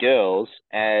girly girls,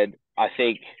 and I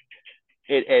think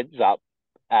it ends up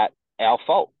at our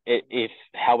fault. If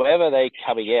however they're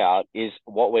coming out is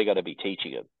what we're going to be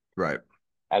teaching them. Right.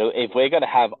 And if we're going to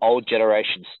have old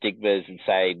generation stigmas and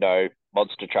say, no,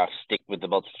 monster trucks, stick with the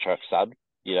monster truck, son,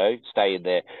 stay in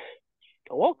there.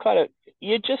 What kind of,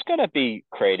 you're just going to be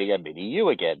creating a mini you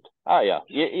again. Oh, yeah.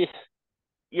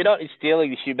 You're not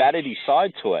instilling the humanity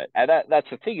side to it. And that's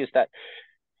the thing is that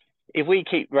if we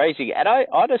keep raising it, and I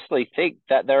honestly think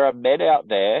that there are men out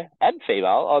there and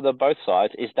female on the both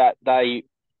sides, is that they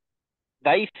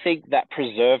think that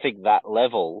preserving that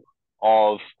level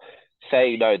of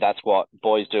saying no, that's what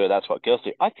boys do, and that's what girls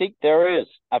do. I think there is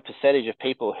a percentage of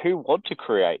people who want to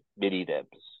create mini thems.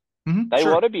 They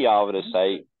Sure. want to be able to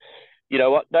say, you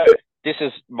know what, no, this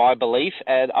is my belief,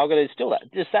 and I'm going to instill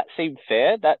that. Does that seem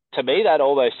fair? That to me, that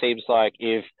almost seems like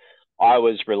if I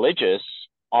was religious,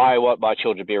 I want my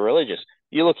children to be religious.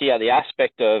 You're looking at the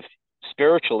aspect of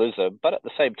spiritualism, but at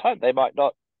the same time, they might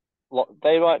not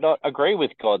agree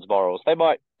with God's morals. They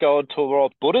might go onto a more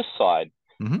Buddhist side.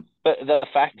 Hmm. But the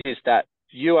fact is that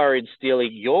you are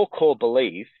instilling your core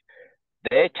belief.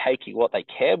 They're taking what they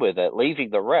can with it, leaving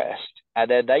the rest, and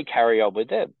then they carry on with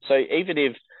them. So even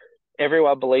if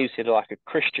everyone believes in like a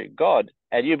Christian God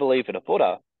and you believe in a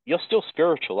Buddha, you're still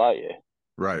spiritual, aren't you?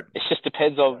 Right. It just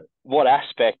depends on what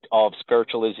aspect of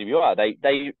spiritualism you are.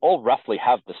 They all roughly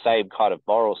have the same kind of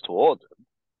morals towards them.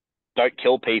 Don't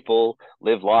kill people,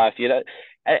 live life, and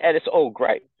it's all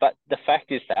great. But the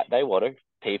fact is that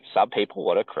some people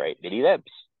want to create mini thems.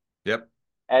 Yep.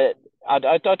 And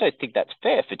I don't think that's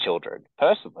fair for children,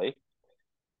 personally.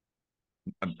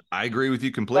 I agree with you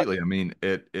But completely. I mean,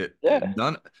 yeah,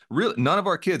 none of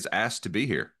our kids asked to be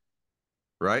here,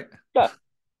 right? no,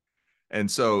 And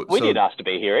so, we didn't ask to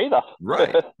be here either.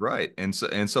 right. And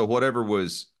so whatever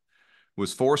was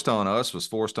forced on us was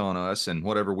forced on us, and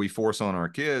whatever we force on our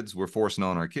kids, we're forcing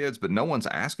on our kids, but no one's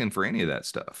asking for any of that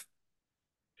stuff,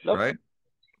 Nope. right?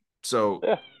 So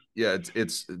Yeah. yeah,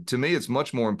 it's to me it's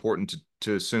much more important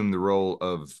to assume the role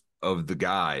of the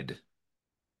guide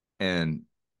and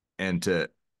and to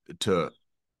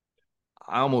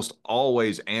I almost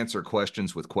always answer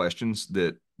questions with questions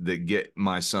that get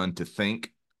my son to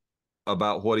think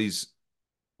about what he's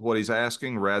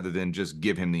asking rather than just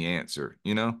give him the answer,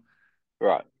 you know?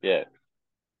 Right. Yeah.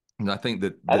 And I think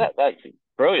that And that that's a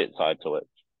brilliant side to it.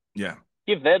 yeah.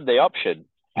 Give them the option.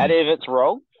 And if it's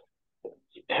wrong,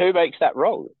 who makes that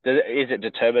wrong? Is it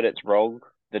determined it's wrong,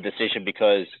 the decision,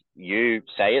 because you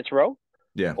say it's wrong?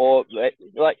 Yeah. Or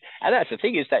like, and that's the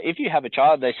thing is that if you have a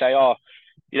child, they say, oh,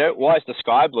 why is the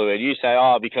sky blue? And you say,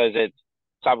 oh, because it's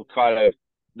some kind of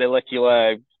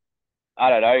molecular, I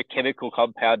don't know, chemical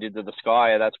compound into the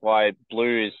sky, and that's why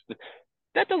blue is.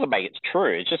 That doesn't make it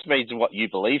true. It just means what you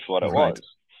believe what it Right. was.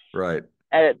 Right.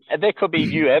 And there could be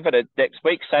new evidence next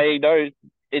week saying, no,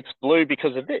 it's blue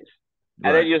because of this.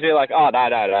 And then Right. you'll be like, oh, no,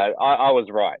 no, no, I was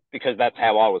right because that's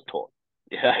how I was taught.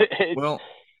 Yeah, Well,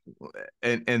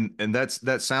 and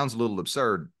that sounds a little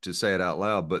absurd to say it out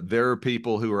loud, but there are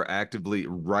people who are actively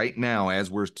right now, as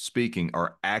we're speaking,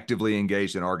 are actively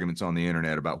engaged in arguments on the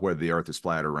internet about whether the earth is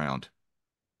flat or round.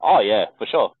 oh, yeah, for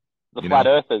sure. The You flat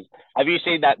know? earthers. Have you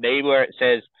seen that meme where it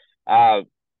says, uh,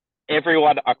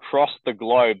 everyone across the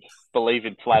globe believe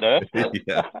in flat earth?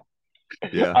 Yeah.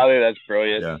 Yeah. I think that's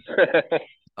brilliant.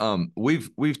 Yeah.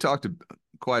 We've talked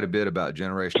quite a bit about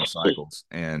generational cycles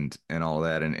and all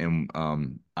that, and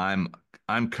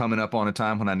I'm coming up on a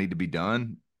time when I need to be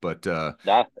done. But Nah,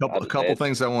 I a couple understand.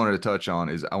 things I wanted to touch on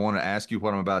is I want to ask you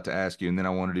what I'm about to ask you, and then I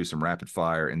want to do some rapid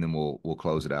fire, and then we'll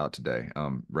close it out today.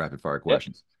 Rapid fire Yep,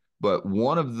 questions. But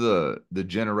one of the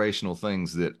generational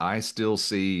things that I still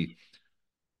see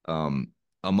um,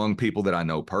 among people that I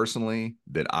know personally,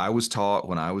 that I was taught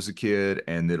when I was a kid,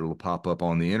 and that it'll pop up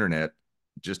on the internet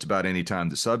just about any time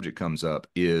the subject comes up,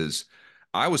 is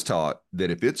I was taught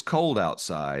that if it's cold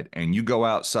outside and you go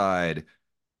outside,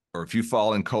 or if you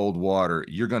fall in cold water,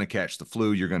 you're going to catch the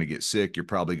flu, you're going to get sick, you're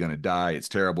probably going to die, it's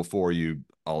terrible for you,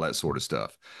 all that sort of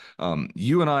stuff.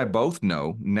 You and I both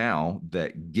know now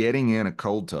that getting in a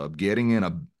cold tub, getting in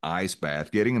a ice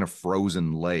bath, getting in a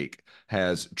frozen lake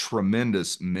has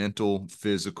tremendous mental,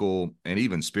 physical, and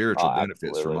even spiritual oh,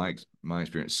 benefits from absolutely. my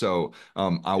experience. So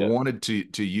I Yep, wanted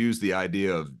to use the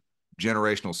idea of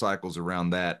generational cycles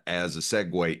around that as a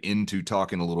segue into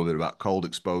talking a little bit about cold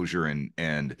exposure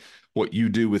and what you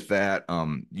do with that.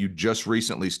 You just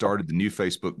recently started the new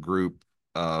Facebook group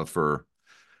for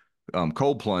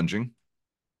cold plunging,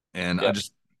 and I yep.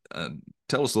 just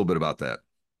tell us a little bit about that.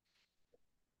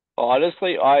 Well,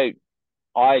 honestly,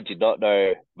 I did not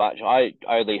know much. I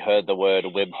only heard the word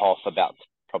Wim Hof about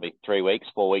probably 3 weeks,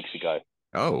 4 weeks ago.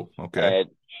 Oh, okay. And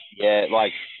yeah,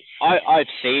 like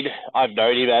I've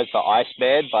known him as the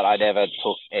Iceman, but I never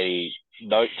took any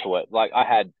note to it. Like I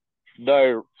had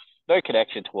no no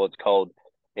connection towards cold.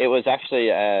 It was actually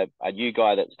a new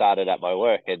guy that started at my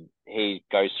work, and he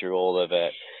goes through all of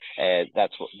it, and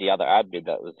that's what the other admin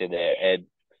that was in there, and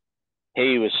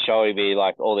he was showing me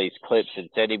like all these clips and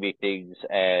sending me things,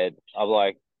 and I'm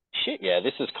like, shit, yeah,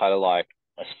 this is kind of like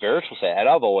a spiritual set. And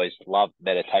I've always loved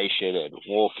meditation and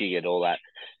walking and all that,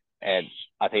 and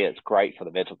I think it's great for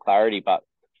the mental clarity. But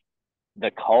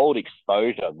the cold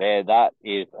exposure, man, that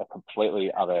is a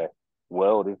completely other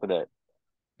world, isn't it?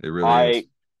 It really is.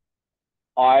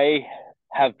 I I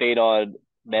have been on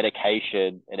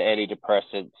medication and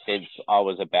antidepressants since I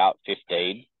was about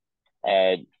 15,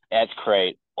 and that's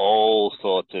create all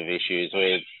sorts of issues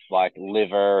with like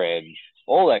liver and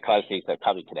all that kind of things that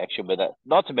come in connection with it.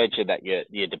 Not to mention that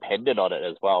you're dependent on it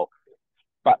as well.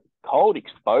 But cold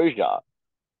exposure,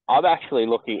 I'm actually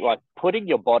looking like putting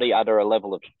your body under a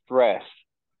level of stress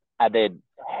and then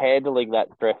handling that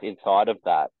stress inside of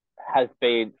that has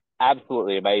been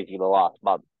absolutely amazing in the last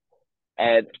month.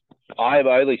 And I'm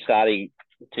only starting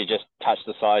to just touch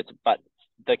the sides, but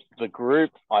the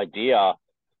group idea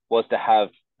was to have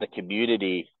the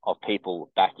community of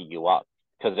people backing you up,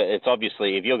 because it's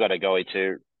obviously if you're going to go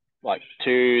into like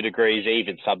 2 degrees,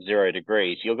 even sub-zero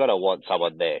degrees, you're going to want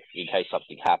someone there in case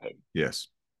something happens, Yes.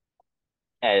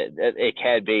 and it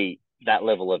can be that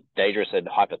level of dangerous and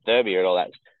hypothermia and all that.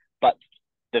 But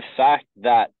the fact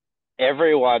that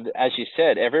everyone, as you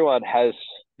said, everyone has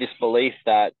this belief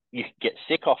that you can get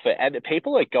sick off it, and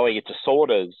people are going into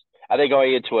saunas and they're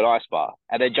going into an ice bar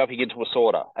and then jumping into a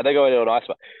sauna and they're going into an ice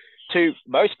bar. To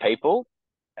most people,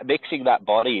 mixing that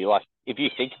body, like if you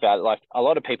think about it, like a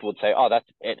lot of people would say, oh, that's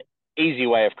an easy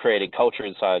way of creating culture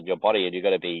inside your body and you're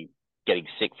going to be getting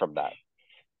sick from that.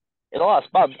 In the last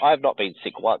month, I have not been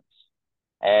sick once.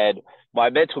 And my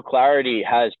mental clarity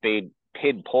has been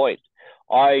pinpoint.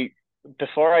 I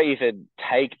Before I even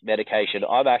take medication,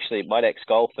 I'm actually my next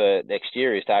goal for next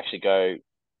year is to actually go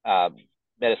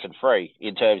medicine free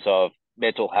in terms of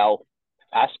mental health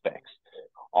aspects.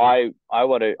 I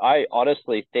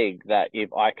honestly think that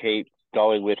if I keep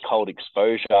going with cold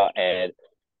exposure and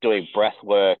doing breath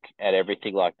work and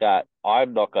everything like that,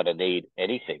 I'm not going to need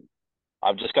anything.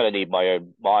 I'm just going to need my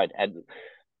own mind. And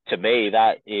to me,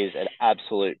 that is an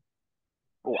absolute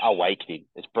awakening.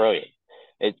 It's brilliant.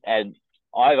 And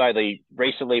I've only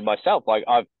recently myself, like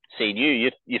I've seen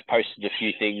you've posted a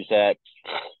few things that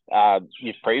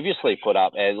you've previously put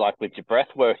up, and like with your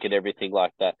breath work and everything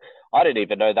like that. I didn't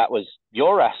even know that was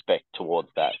your aspect towards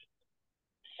that,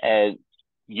 and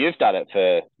you've done it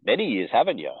for many years,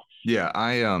 haven't you? Yeah,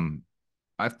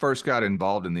 I first got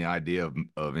involved in the idea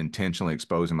of intentionally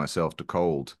exposing myself to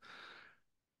cold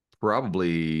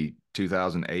probably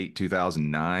 2008,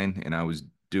 2009, and I was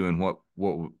doing what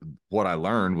I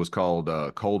learned was called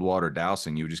cold water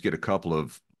dousing. You would just get a couple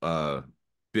of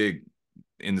big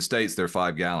in the States they're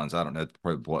 5 gallons. I don't know,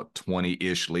 probably what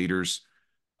 20-ish liters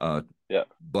Yeah,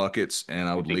 buckets, and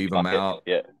I the would big leave them buckets. out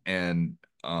Yeah, and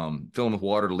fill them with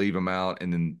water to leave them out.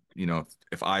 And then,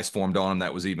 if ice formed on them,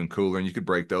 that was even cooler. And you could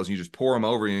break those. And you just pour them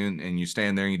over you, and you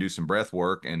stand there and you do some breath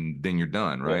work, and then you're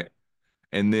done, yeah, right?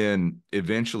 And then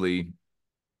eventually,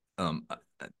 um,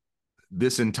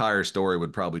 this entire story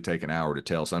would probably take an hour to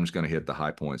tell, so I'm just going to hit the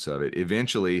high points of it.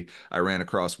 Eventually, I ran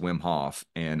across Wim Hof,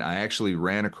 and I actually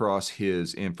ran across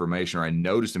his information, or I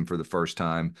noticed him for the first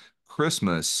time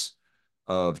Christmas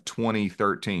of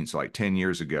 2013, so like 10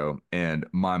 years ago. And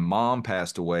my mom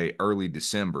passed away early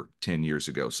December 10 years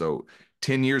ago. So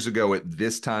 10 years ago at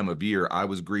this time of year, I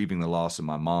was grieving the loss of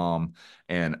my mom.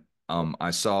 And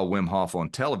I saw Wim Hof on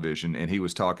television, and he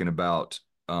was talking about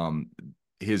um,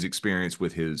 his experience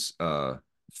with his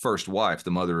first wife,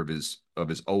 the mother of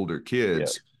his older yeah,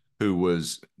 kids, who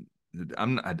was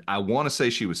I want to say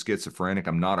she was schizophrenic.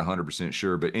 I'm not 100%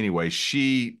 sure, but anyway,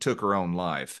 she took her own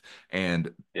life,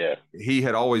 and yeah, he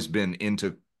had always been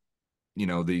into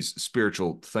these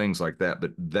spiritual things like that,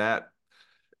 but that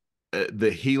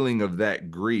the healing of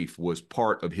that grief was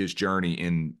part of his journey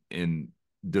in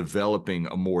developing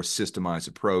a more systemized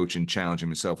approach and challenging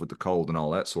himself with the cold and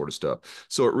all that sort of stuff.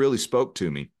 So it really spoke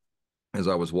to me as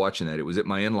I was watching that. It was at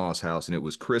my in-laws' house, and it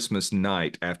was Christmas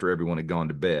night after everyone had gone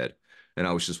to bed. And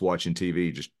I was just watching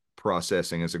TV, just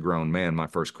processing as a grown man my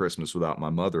first Christmas without my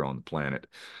mother on the planet.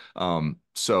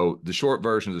 So the short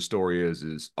version of the story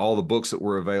is all the books that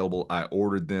were available, I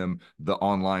ordered them. The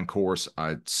online course,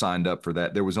 I signed up for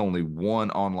that. There was only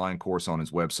one online course on his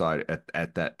website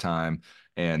at that time,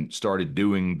 and started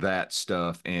doing that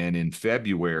stuff. And in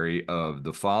February of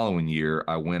the following year,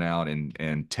 I went out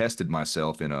and tested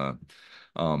myself in a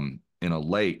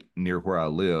lake near where I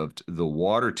lived. The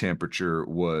water temperature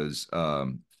was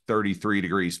 33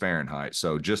 degrees Fahrenheit,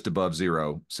 so just above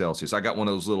 0 Celsius. I got one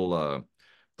of those little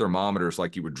thermometers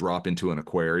like you would drop into an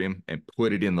aquarium and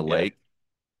put it in the yeah, lake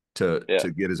to yeah.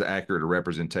 to get as accurate a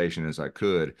representation as I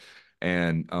could.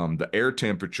 And the air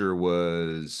temperature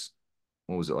was,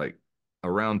 what was it, like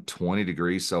around 20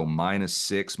 degrees, so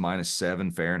 -6,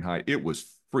 -7 Fahrenheit. It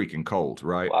was freaking cold,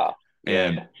 right? Wow.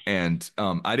 Yeah, And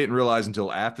I didn't realize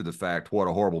until after the fact what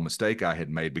a horrible mistake I had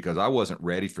made, because I wasn't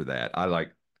ready for that. I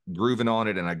like grooving on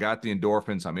it, and I got the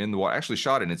endorphins. I'm in the water. Actually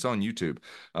shot it, and it's on YouTube.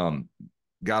 Um,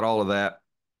 got all of that,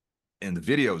 and the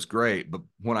video is great. But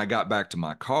when I got back to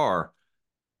my car,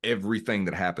 everything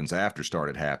that happens after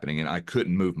started happening, and I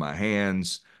couldn't move my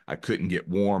hands. I couldn't get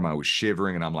warm. I was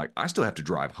shivering, and I'm like, I still have to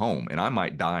drive home, and I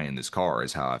might die in this car,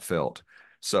 is how I felt.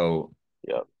 So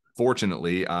Yeah.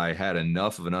 fortunately, I had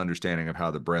enough of an understanding of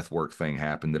how the breath work thing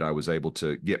happened that I was able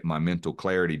to get my mental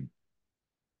clarity,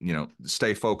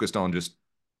 stay focused on just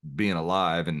being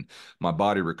alive, and my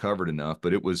body recovered enough.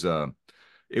 But it was a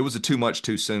too much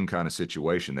too soon kind of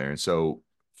situation there. And so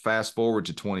fast forward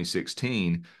to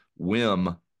 2016,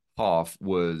 Wim Hof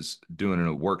was doing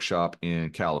a workshop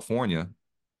in California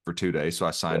for 2 days. So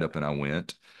I signed Yeah. up and I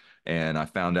went. And I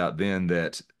found out then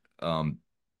that um,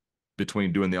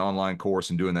 between doing the online course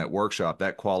and doing that workshop,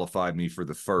 that qualified me for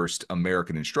the first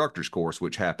American instructors course,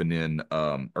 which happened in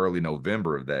early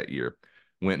November of that year.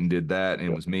 Went and did that, and it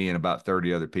Yeah. was me and about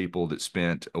 30 other people that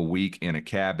spent a week in a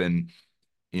cabin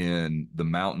in the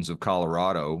mountains of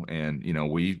Colorado. And,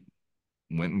 we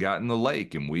went and got in the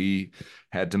lake, and we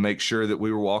had to make sure that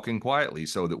we were walking quietly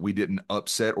so that we didn't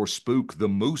upset or spook the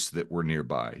moose that were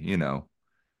nearby.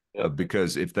 Yeah.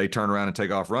 Because if they turn around and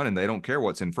take off running, they don't care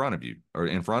what's in front of you or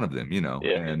in front of them. Yeah.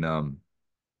 And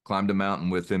climbed a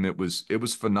mountain with them. It was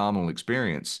phenomenal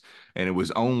experience. And it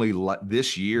was only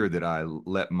this year that I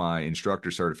let my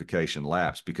instructor certification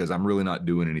lapse because I'm really not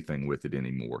doing anything with it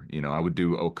anymore. I would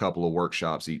do a couple of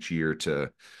workshops each year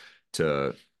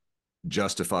to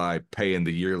justify paying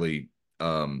the yearly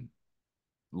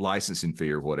licensing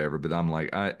fee or whatever. But I'm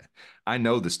like, I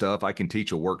know the stuff. I can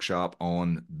teach a workshop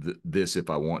on this if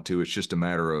I want to. It's just a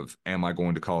matter of, am I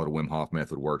going to call it a Wim Hof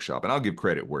method workshop? And I'll give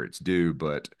credit where it's due,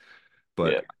 but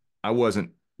Yeah. I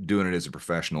wasn't doing it as a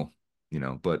professional.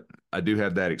 But I do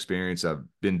have that experience. I've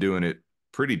been doing it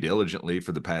pretty diligently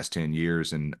for the past 10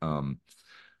 years, and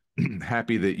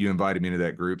happy that you invited me into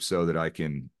that group so that I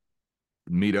can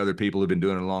meet other people who've been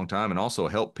doing it a long time and also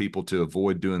help people to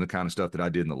avoid doing the kind of stuff that I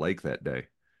did in the lake that day.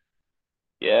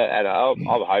 Yeah. And I'm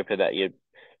hoping that you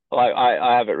like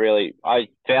I haven't really I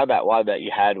found that one that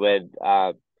you had when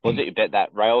was it you bet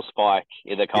that rail spike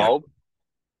in the Yeah. cold.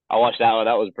 I watched that one.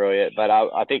 That was brilliant. But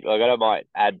I think like, I might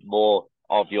add more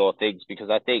of your things because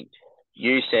I think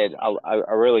you said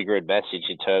a really good message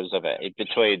in terms of it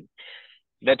between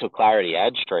mental clarity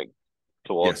and strength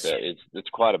towards Yes. it. It's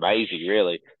quite amazing,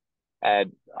 really.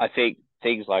 And I think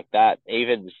things like that,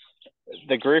 even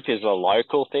the group is a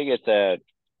local thing. It's a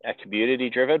community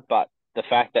driven, but the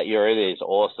fact that you're in it is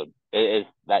awesome. It is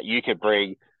that you could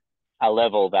bring a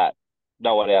level that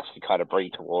no one else can kind of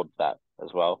bring towards that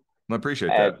as well. I appreciate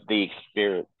And that. the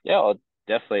experience, yeah,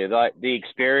 definitely like the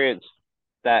experience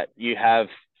that you have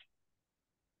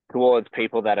towards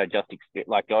people that are just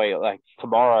like going like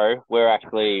tomorrow. We're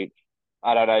actually,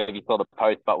 I don't know if you saw the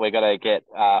post, but we're gonna get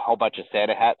a whole bunch of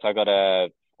Santa hats. I got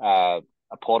a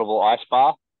portable ice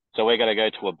bar, so we're gonna go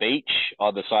to a beach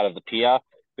on the side of the pier.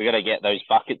 We're gonna get those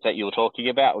buckets that you were talking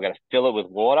about. We're gonna fill it with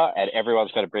water, and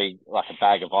everyone's gonna bring like a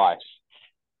bag of ice.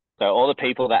 So all the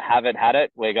people that haven't had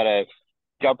it, we're gonna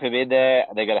jump them in there.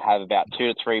 They're gonna have about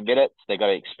 2 to 3 minutes. They're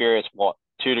gonna experience what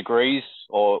 2 degrees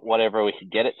or whatever we can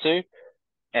get it to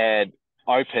and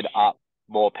open up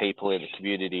more people in the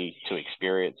community to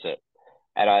experience it.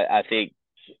 And I think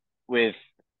with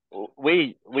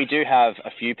we do have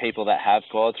a few people that have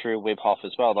gone through Wim Hof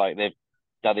as well. Like they've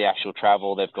done the actual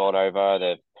travel, they've gone over,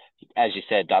 they've, as you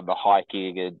said, done the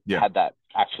hiking and Yeah. had that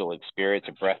actual experience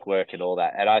of breath work and all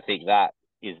that. And I think that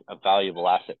is a valuable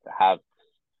asset to have.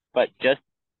 But just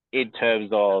in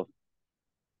terms of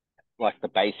like the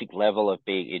basic level of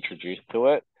being introduced to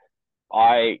it,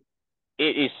 I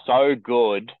it is so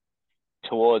good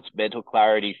towards mental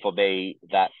clarity for me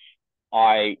that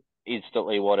I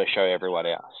instantly want to show everyone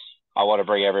else. I want to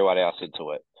bring everyone else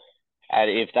into it. And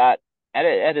if that,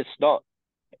 and it's not,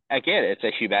 again, it's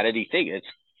a humanity thing. It's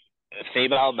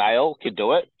female, male can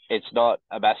do it. It's not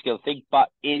a masculine thing, but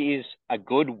it is a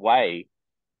good way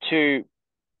to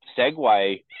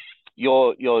segue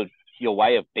your your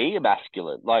way of being a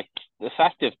masculine. Like the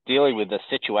fact of dealing with a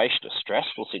situation, a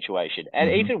stressful situation, and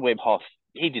Hmm. even Wim Hof,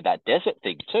 he did that desert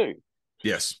thing too.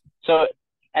 Yes. So,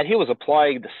 and he was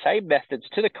applying the same methods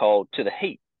to the cold, to the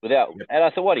heat, without. Yep. And I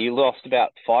thought, what? He lost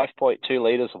about 5.2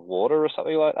 liters of water or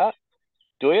something like that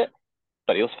doing it,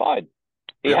 but he was fine.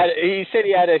 He Yep. had. He said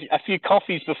he had a few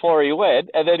coffees before he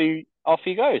went, and then he off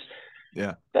he goes.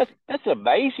 Yeah. That's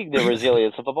amazing. The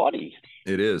resilience of the body.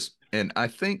 It is. And I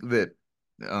think that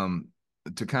um,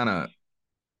 to kind of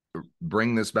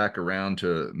bring this back around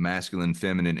to masculine,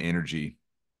 feminine energy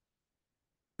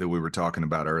that we were talking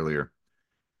about earlier,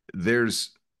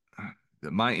 there's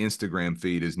my Instagram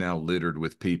feed is now littered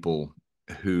with people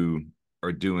who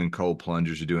are doing cold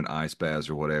plungers or doing ice baths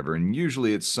or whatever, and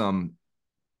usually it's some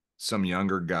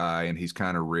younger guy and he's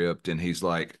kind of ripped and he's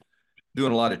like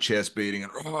doing a lot of chest beating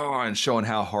and showing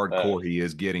how Uh, hardcore he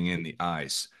is getting in the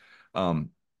ice. Um,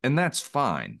 and that's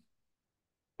fine.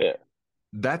 yeah,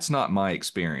 That's not my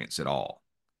experience at all.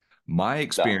 My no,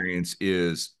 experience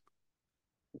is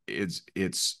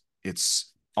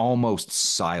it's almost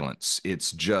silence.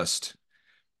 It's just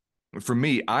for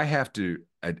me, I have to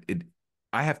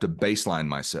baseline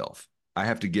myself. I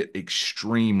have to get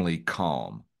extremely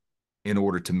calm in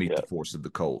order to meet the yeah, force of the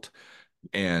colt.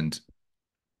 And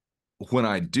when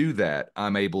I do that,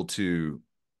 I'm able to,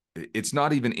 it's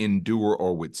not even endure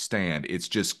or withstand, it's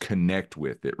just connect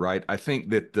with it, right? I think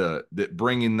that that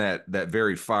bringing that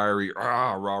very fiery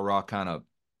rah rah kind of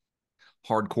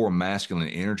hardcore masculine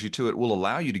energy to it will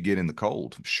allow you to get in the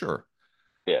cold, sure,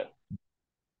 yeah,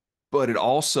 but it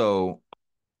also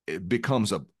it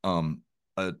becomes an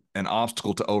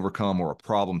obstacle to overcome or a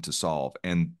problem to solve,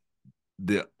 and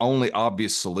the only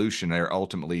obvious solution there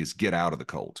ultimately is get out of the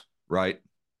cold, right?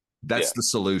 That's yeah, the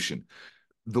solution.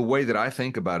 The way that I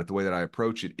think about it, the way that I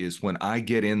approach it is when I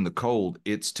get in the cold,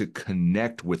 it's to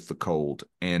connect with the cold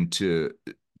and to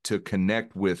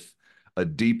connect with a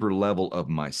deeper level of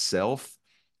myself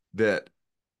that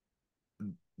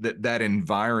that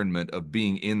environment of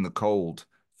being in the cold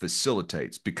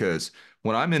facilitates. Because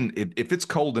when I'm in, if it's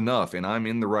cold enough and I'm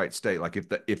in the right state, like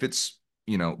if it's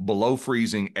below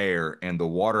freezing air and the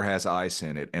water has ice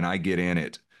in it and I get in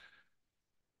it,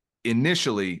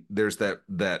 initially there's that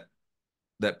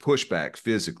pushback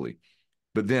physically.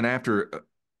 But then after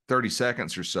 30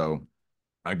 seconds or so,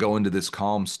 I go into this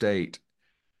calm state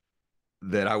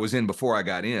that I was in before I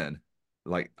got in.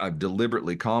 Like I've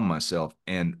deliberately calmed myself,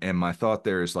 and my thought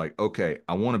there is like, okay,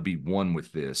 I want to be one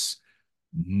with this.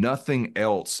 Nothing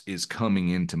else is coming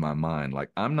into my mind.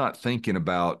 Like I'm not thinking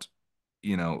about,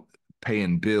 you know,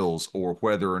 paying bills or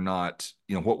whether or not,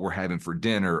 what we're having for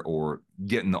dinner or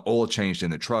getting the oil changed in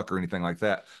the truck or anything like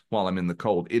that while I'm in the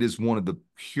cold. It is one of the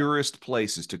purest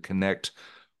places to connect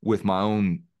with my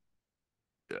own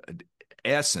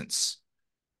essence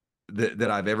that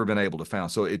I've ever been able to find.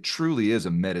 So it truly is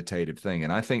a meditative thing.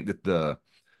 And I think that the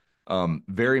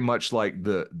very much like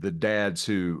the dads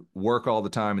who work all the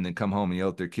time and then come home and yell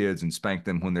at their kids and spank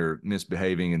them when they're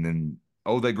misbehaving and then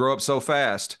they grow up so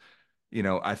fast.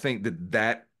 I think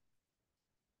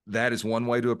that is one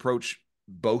way to approach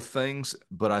both things,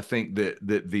 but I think that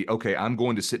the okay, I'm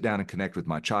going to sit down and connect with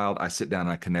my child. I sit down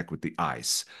and I connect with the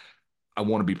ice. I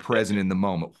want to be yeah, present in the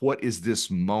moment. What is this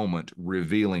moment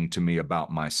revealing to me about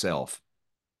myself?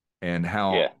 And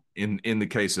yeah, how in the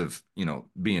case of,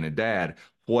 being a dad,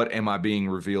 what am I being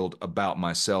revealed about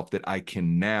myself that I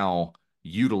can now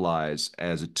utilize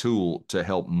as a tool to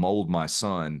help mold my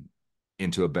son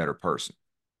into a better person?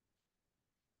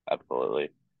 absolutely.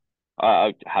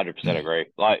 I 100% agree.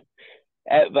 Like,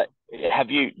 but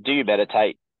do you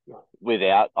meditate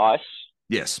without ice?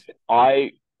 Yes.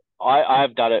 I,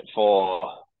 I've done it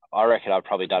I reckon I've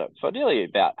probably done it for nearly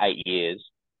about 8 years.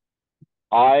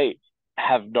 I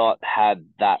have not had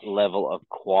that level of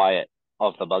quiet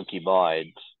of the monkey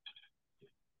mind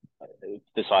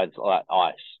besides like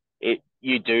ice.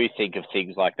 You do think of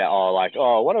things like that. Oh, like,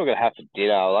 oh, what am I gonna have for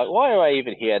dinner? Like, why am I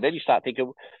even here? And then you start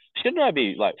thinking, shouldn't I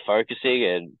be like focusing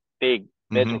and big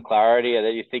mental Mm-hmm. clarity? And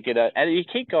then you're thinking, and you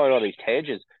keep going on these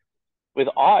tangents. With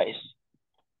ice,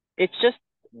 it's just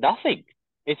nothing.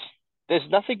 It's There's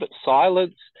nothing but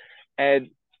silence, and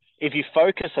if you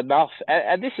focus enough,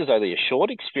 and this is only a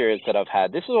short experience that I've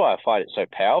had. This is why I find it so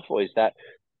powerful. Is that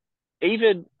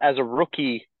even as a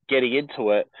rookie getting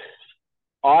into it,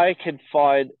 I can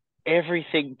find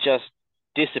everything just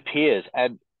disappears.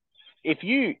 And if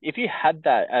you had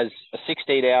that as a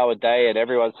 16-hour day, and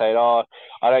everyone's saying, "Oh,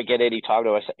 I don't get any time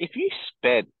to myself," if you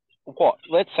spent what,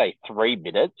 let's say, 3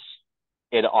 minutes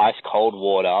in ice cold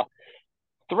water,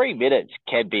 3 minutes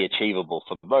can be achievable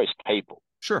for most people.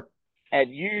 Sure. And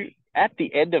you, at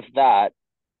the end of that,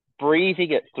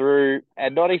 breathing it through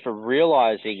and not even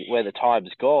realizing where the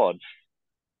time's gone,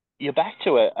 you're back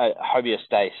to a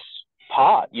homeostasis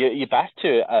part. You're back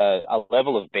to a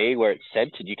level of being where it's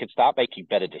centered. You can start making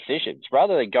better decisions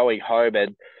rather than going home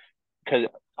and, because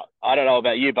I don't know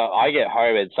about you, but I get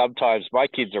home and sometimes my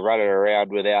kids are running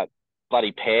around without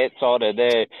bloody pants on and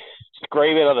they're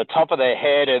screaming on the top of their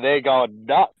head and they're going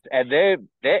nuts and their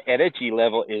energy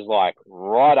level is like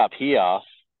right up here.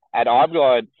 And I'm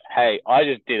going, hey, I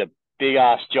just did a big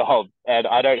ass job and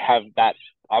I don't have that.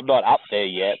 I'm not up there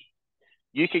yet.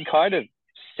 You can kind of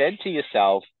center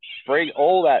yourself, bring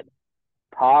all that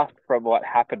past from what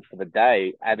happened for the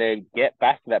day, and then get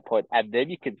back to that point, and then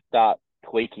you can start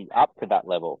tweaking up to that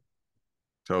level.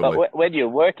 Totally. when you're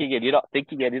working and you're not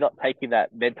thinking and you're not taking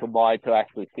that mental mind to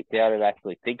actually sit down and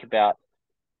actually think about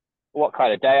what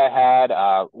kind of day I had,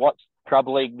 what's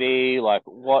troubling me, like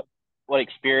what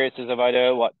experiences have I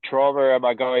done, what trauma am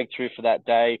I going through for that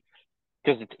day?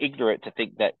 Because it's ignorant to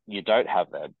think that you don't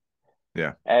have them.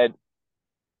 Yeah, And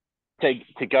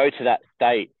to go to that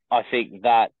state, I think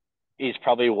that is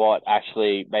probably what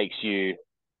actually makes you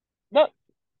not.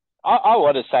 I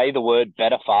want to say the word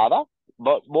better father,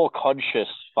 but more conscious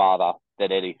father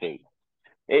than anything.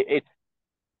 It's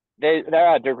there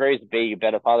are degrees of being a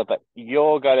better father, but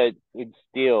you're going to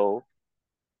instill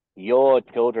your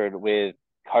children with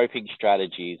coping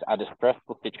strategies under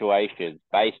stressful situations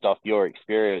based off your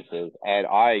experiences. And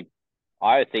I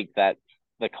think that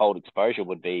the cold exposure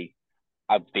would be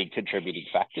a big contributing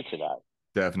factor to that.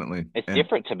 definitely. It's And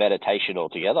different to meditation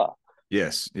altogether.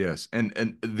 yes, yes.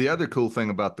 And the other cool thing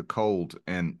about the cold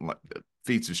and like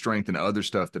feats of strength and other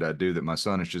stuff that I do that my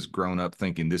son has just grown up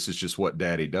thinking this is just what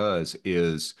daddy does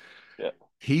is Yeah,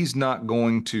 he's not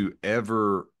going to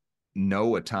ever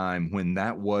know a time when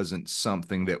that wasn't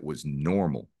something that was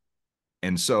normal.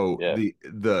 And so yeah,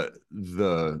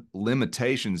 the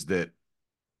limitations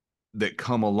that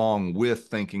come along with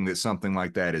thinking that something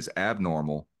like that is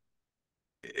abnormal,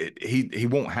 he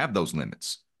won't have those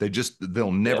limits.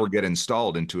 They'll yeah, never get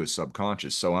installed into his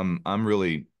subconscious. So I'm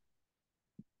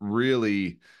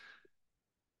really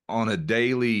on a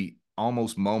daily,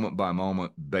 almost moment by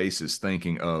moment basis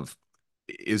thinking of,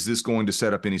 is this going to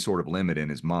set up any sort of limit in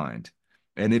his mind?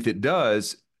 And if it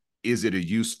does, is it a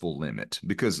useful limit?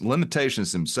 Because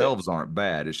limitations yeah, themselves aren't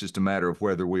bad. It's just a matter of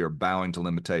whether we are bowing to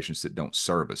limitations that don't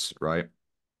serve us, right?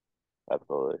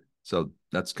 absolutely. So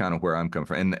that's kind of where I'm coming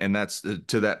from. And that's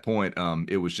to that point.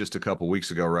 It was just a couple weeks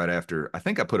ago, right after I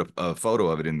think I put a photo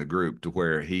of it in the group to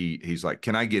where he's like,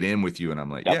 "Can I get in with you?" And I'm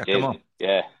like, "Yeah, Jumped come in. on."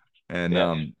 Yeah, yeah.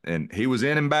 And he was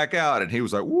in and back out, and he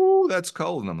was like, "Woo, that's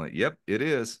cold." And I'm like, "Yep, it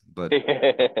is." But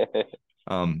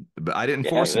I didn't Yeah,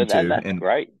 force him to, that's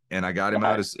great. and I got him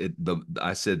out No, as it, the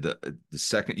I said the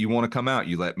second you want to come out,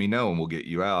 you let me know and we'll get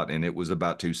you out. And it was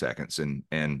about 2 seconds, and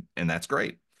that's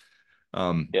great.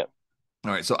 Um, yeah,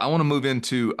 all right, so I want to move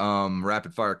into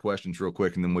rapid fire questions real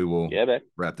quick, and then we will yeah, man.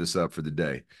 wrap this up for the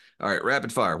day. All right,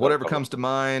 rapid fire. Not a Whatever problem. comes to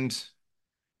mind,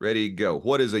 ready, go.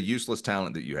 What is a useless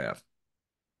talent that you have?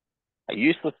 A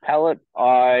useless talent.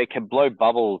 I can blow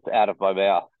bubbles out of my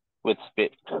mouth with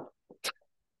spit.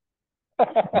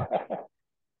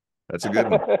 That's a good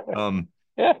one. Um,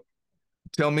 Yeah.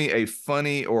 Tell me a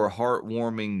funny or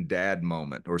heartwarming dad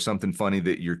moment or something funny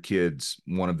that your kids,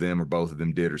 one of them or both of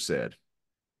them, did or said.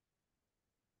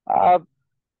 Um,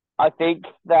 I think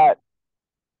that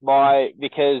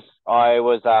because I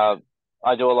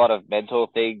do a lot of mental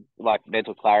things like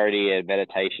mental clarity and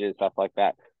meditation and stuff like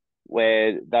that.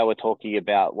 Where they were talking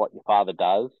about what your father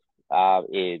does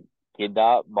in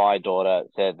kinder, my daughter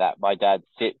said that my dad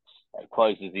sits,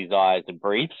 closes his eyes, and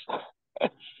breathes.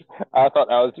 I thought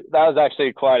that was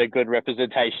actually quite a good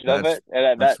representation of That's it,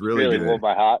 and that's that's really really good. warmed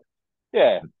my heart.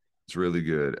 Yeah, It's really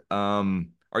good.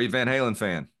 Are you a Van Halen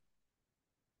fan?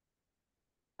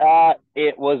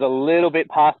 it was a little bit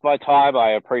past my time.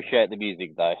 I appreciate the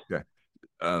music though. Okay.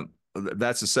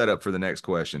 That's a setup for the next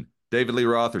question. David Lee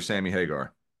Roth or Sammy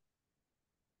Hagar?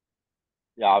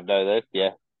 Yeah, I know this.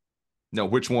 Yeah. No,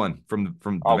 which one from the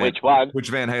Oh, which one? which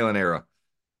Van Halen era?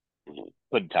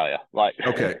 Couldn't tell you. Like,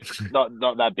 Okay.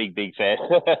 not that big fan.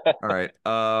 All right.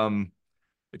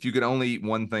 If you could only eat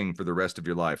one thing for the rest of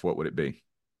your life, what would it be?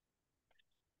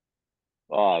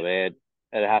 Oh man,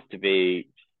 it'd have to be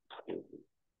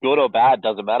good or bad.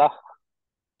 Doesn't matter.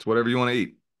 It's whatever you want to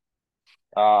eat.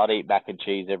 I'd eat mac and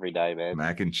cheese every day, man.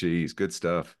 Mac and cheese, good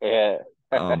stuff. Yeah.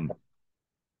 Um,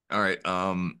 all right.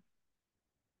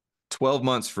 12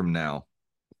 months from now,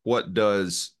 what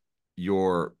does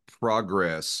your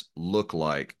progress look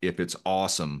like if it's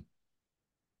awesome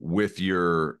with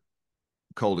your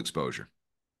cold exposure?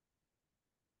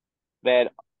 Man,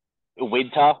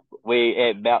 winter, we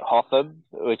at Mount Hotham,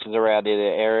 which is around in the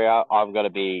area. I'm gonna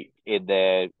be in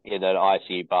there in an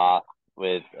icy bath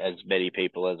with as many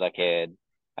people as I can,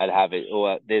 and have it.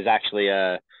 Or there's actually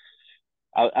a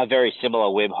very similar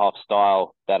Wim Hof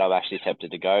style that I'm actually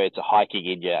tempted to go. It's a hiking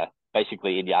in your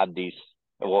basically in your undies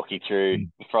and walking through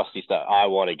frosty stuff. I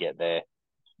want to get there.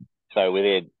 So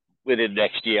within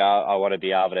next year, I want to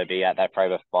be able to be at that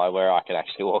frame of mind where I can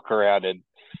actually walk around and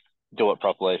do it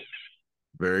properly.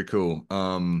 Very cool.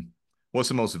 What's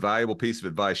the most valuable piece of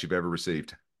advice you've ever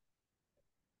received?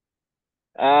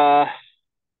 Uh,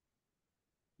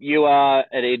 you are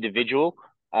an individual.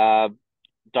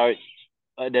 Don't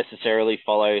necessarily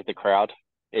follow the crowd.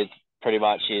 It pretty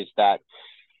much is that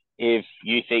if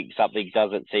you think something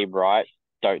doesn't seem right,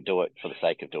 don't do it for the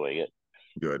sake of doing it.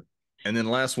 Good. And then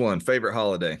last one, favorite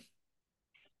holiday.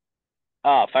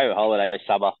 Favorite holiday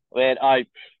summer. Man,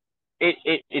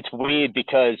 it's weird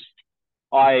because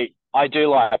I do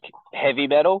like heavy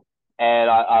metal and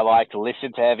I like to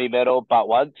listen to heavy metal, but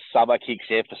once summer kicks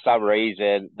in, for some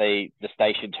reason the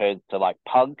station turns to like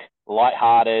punk,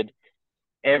 lighthearted,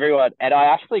 everyone, and I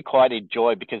actually quite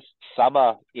enjoy because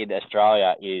summer in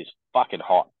Australia is fucking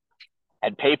hot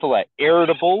and people are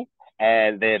irritable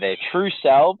and they're their true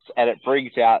selves and it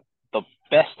brings out the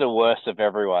best and worst of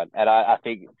everyone. And I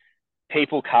think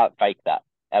people can't fake that.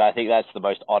 And I think that's the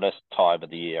most honest time of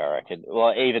the year, I reckon.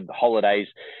 Well, even holidays,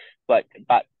 but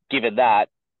given that,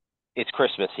 it's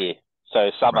Christmas here. So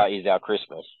summer Right. is our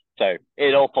Christmas. So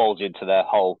it all falls into the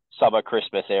whole summer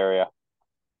Christmas area.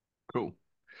 Cool.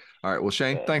 All right. Well,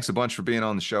 Shane, Yeah. thanks a bunch for being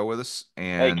on the show with us.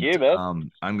 Thank And you,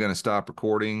 man. I'm going to stop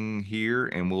recording here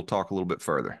and we'll talk a little bit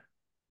further.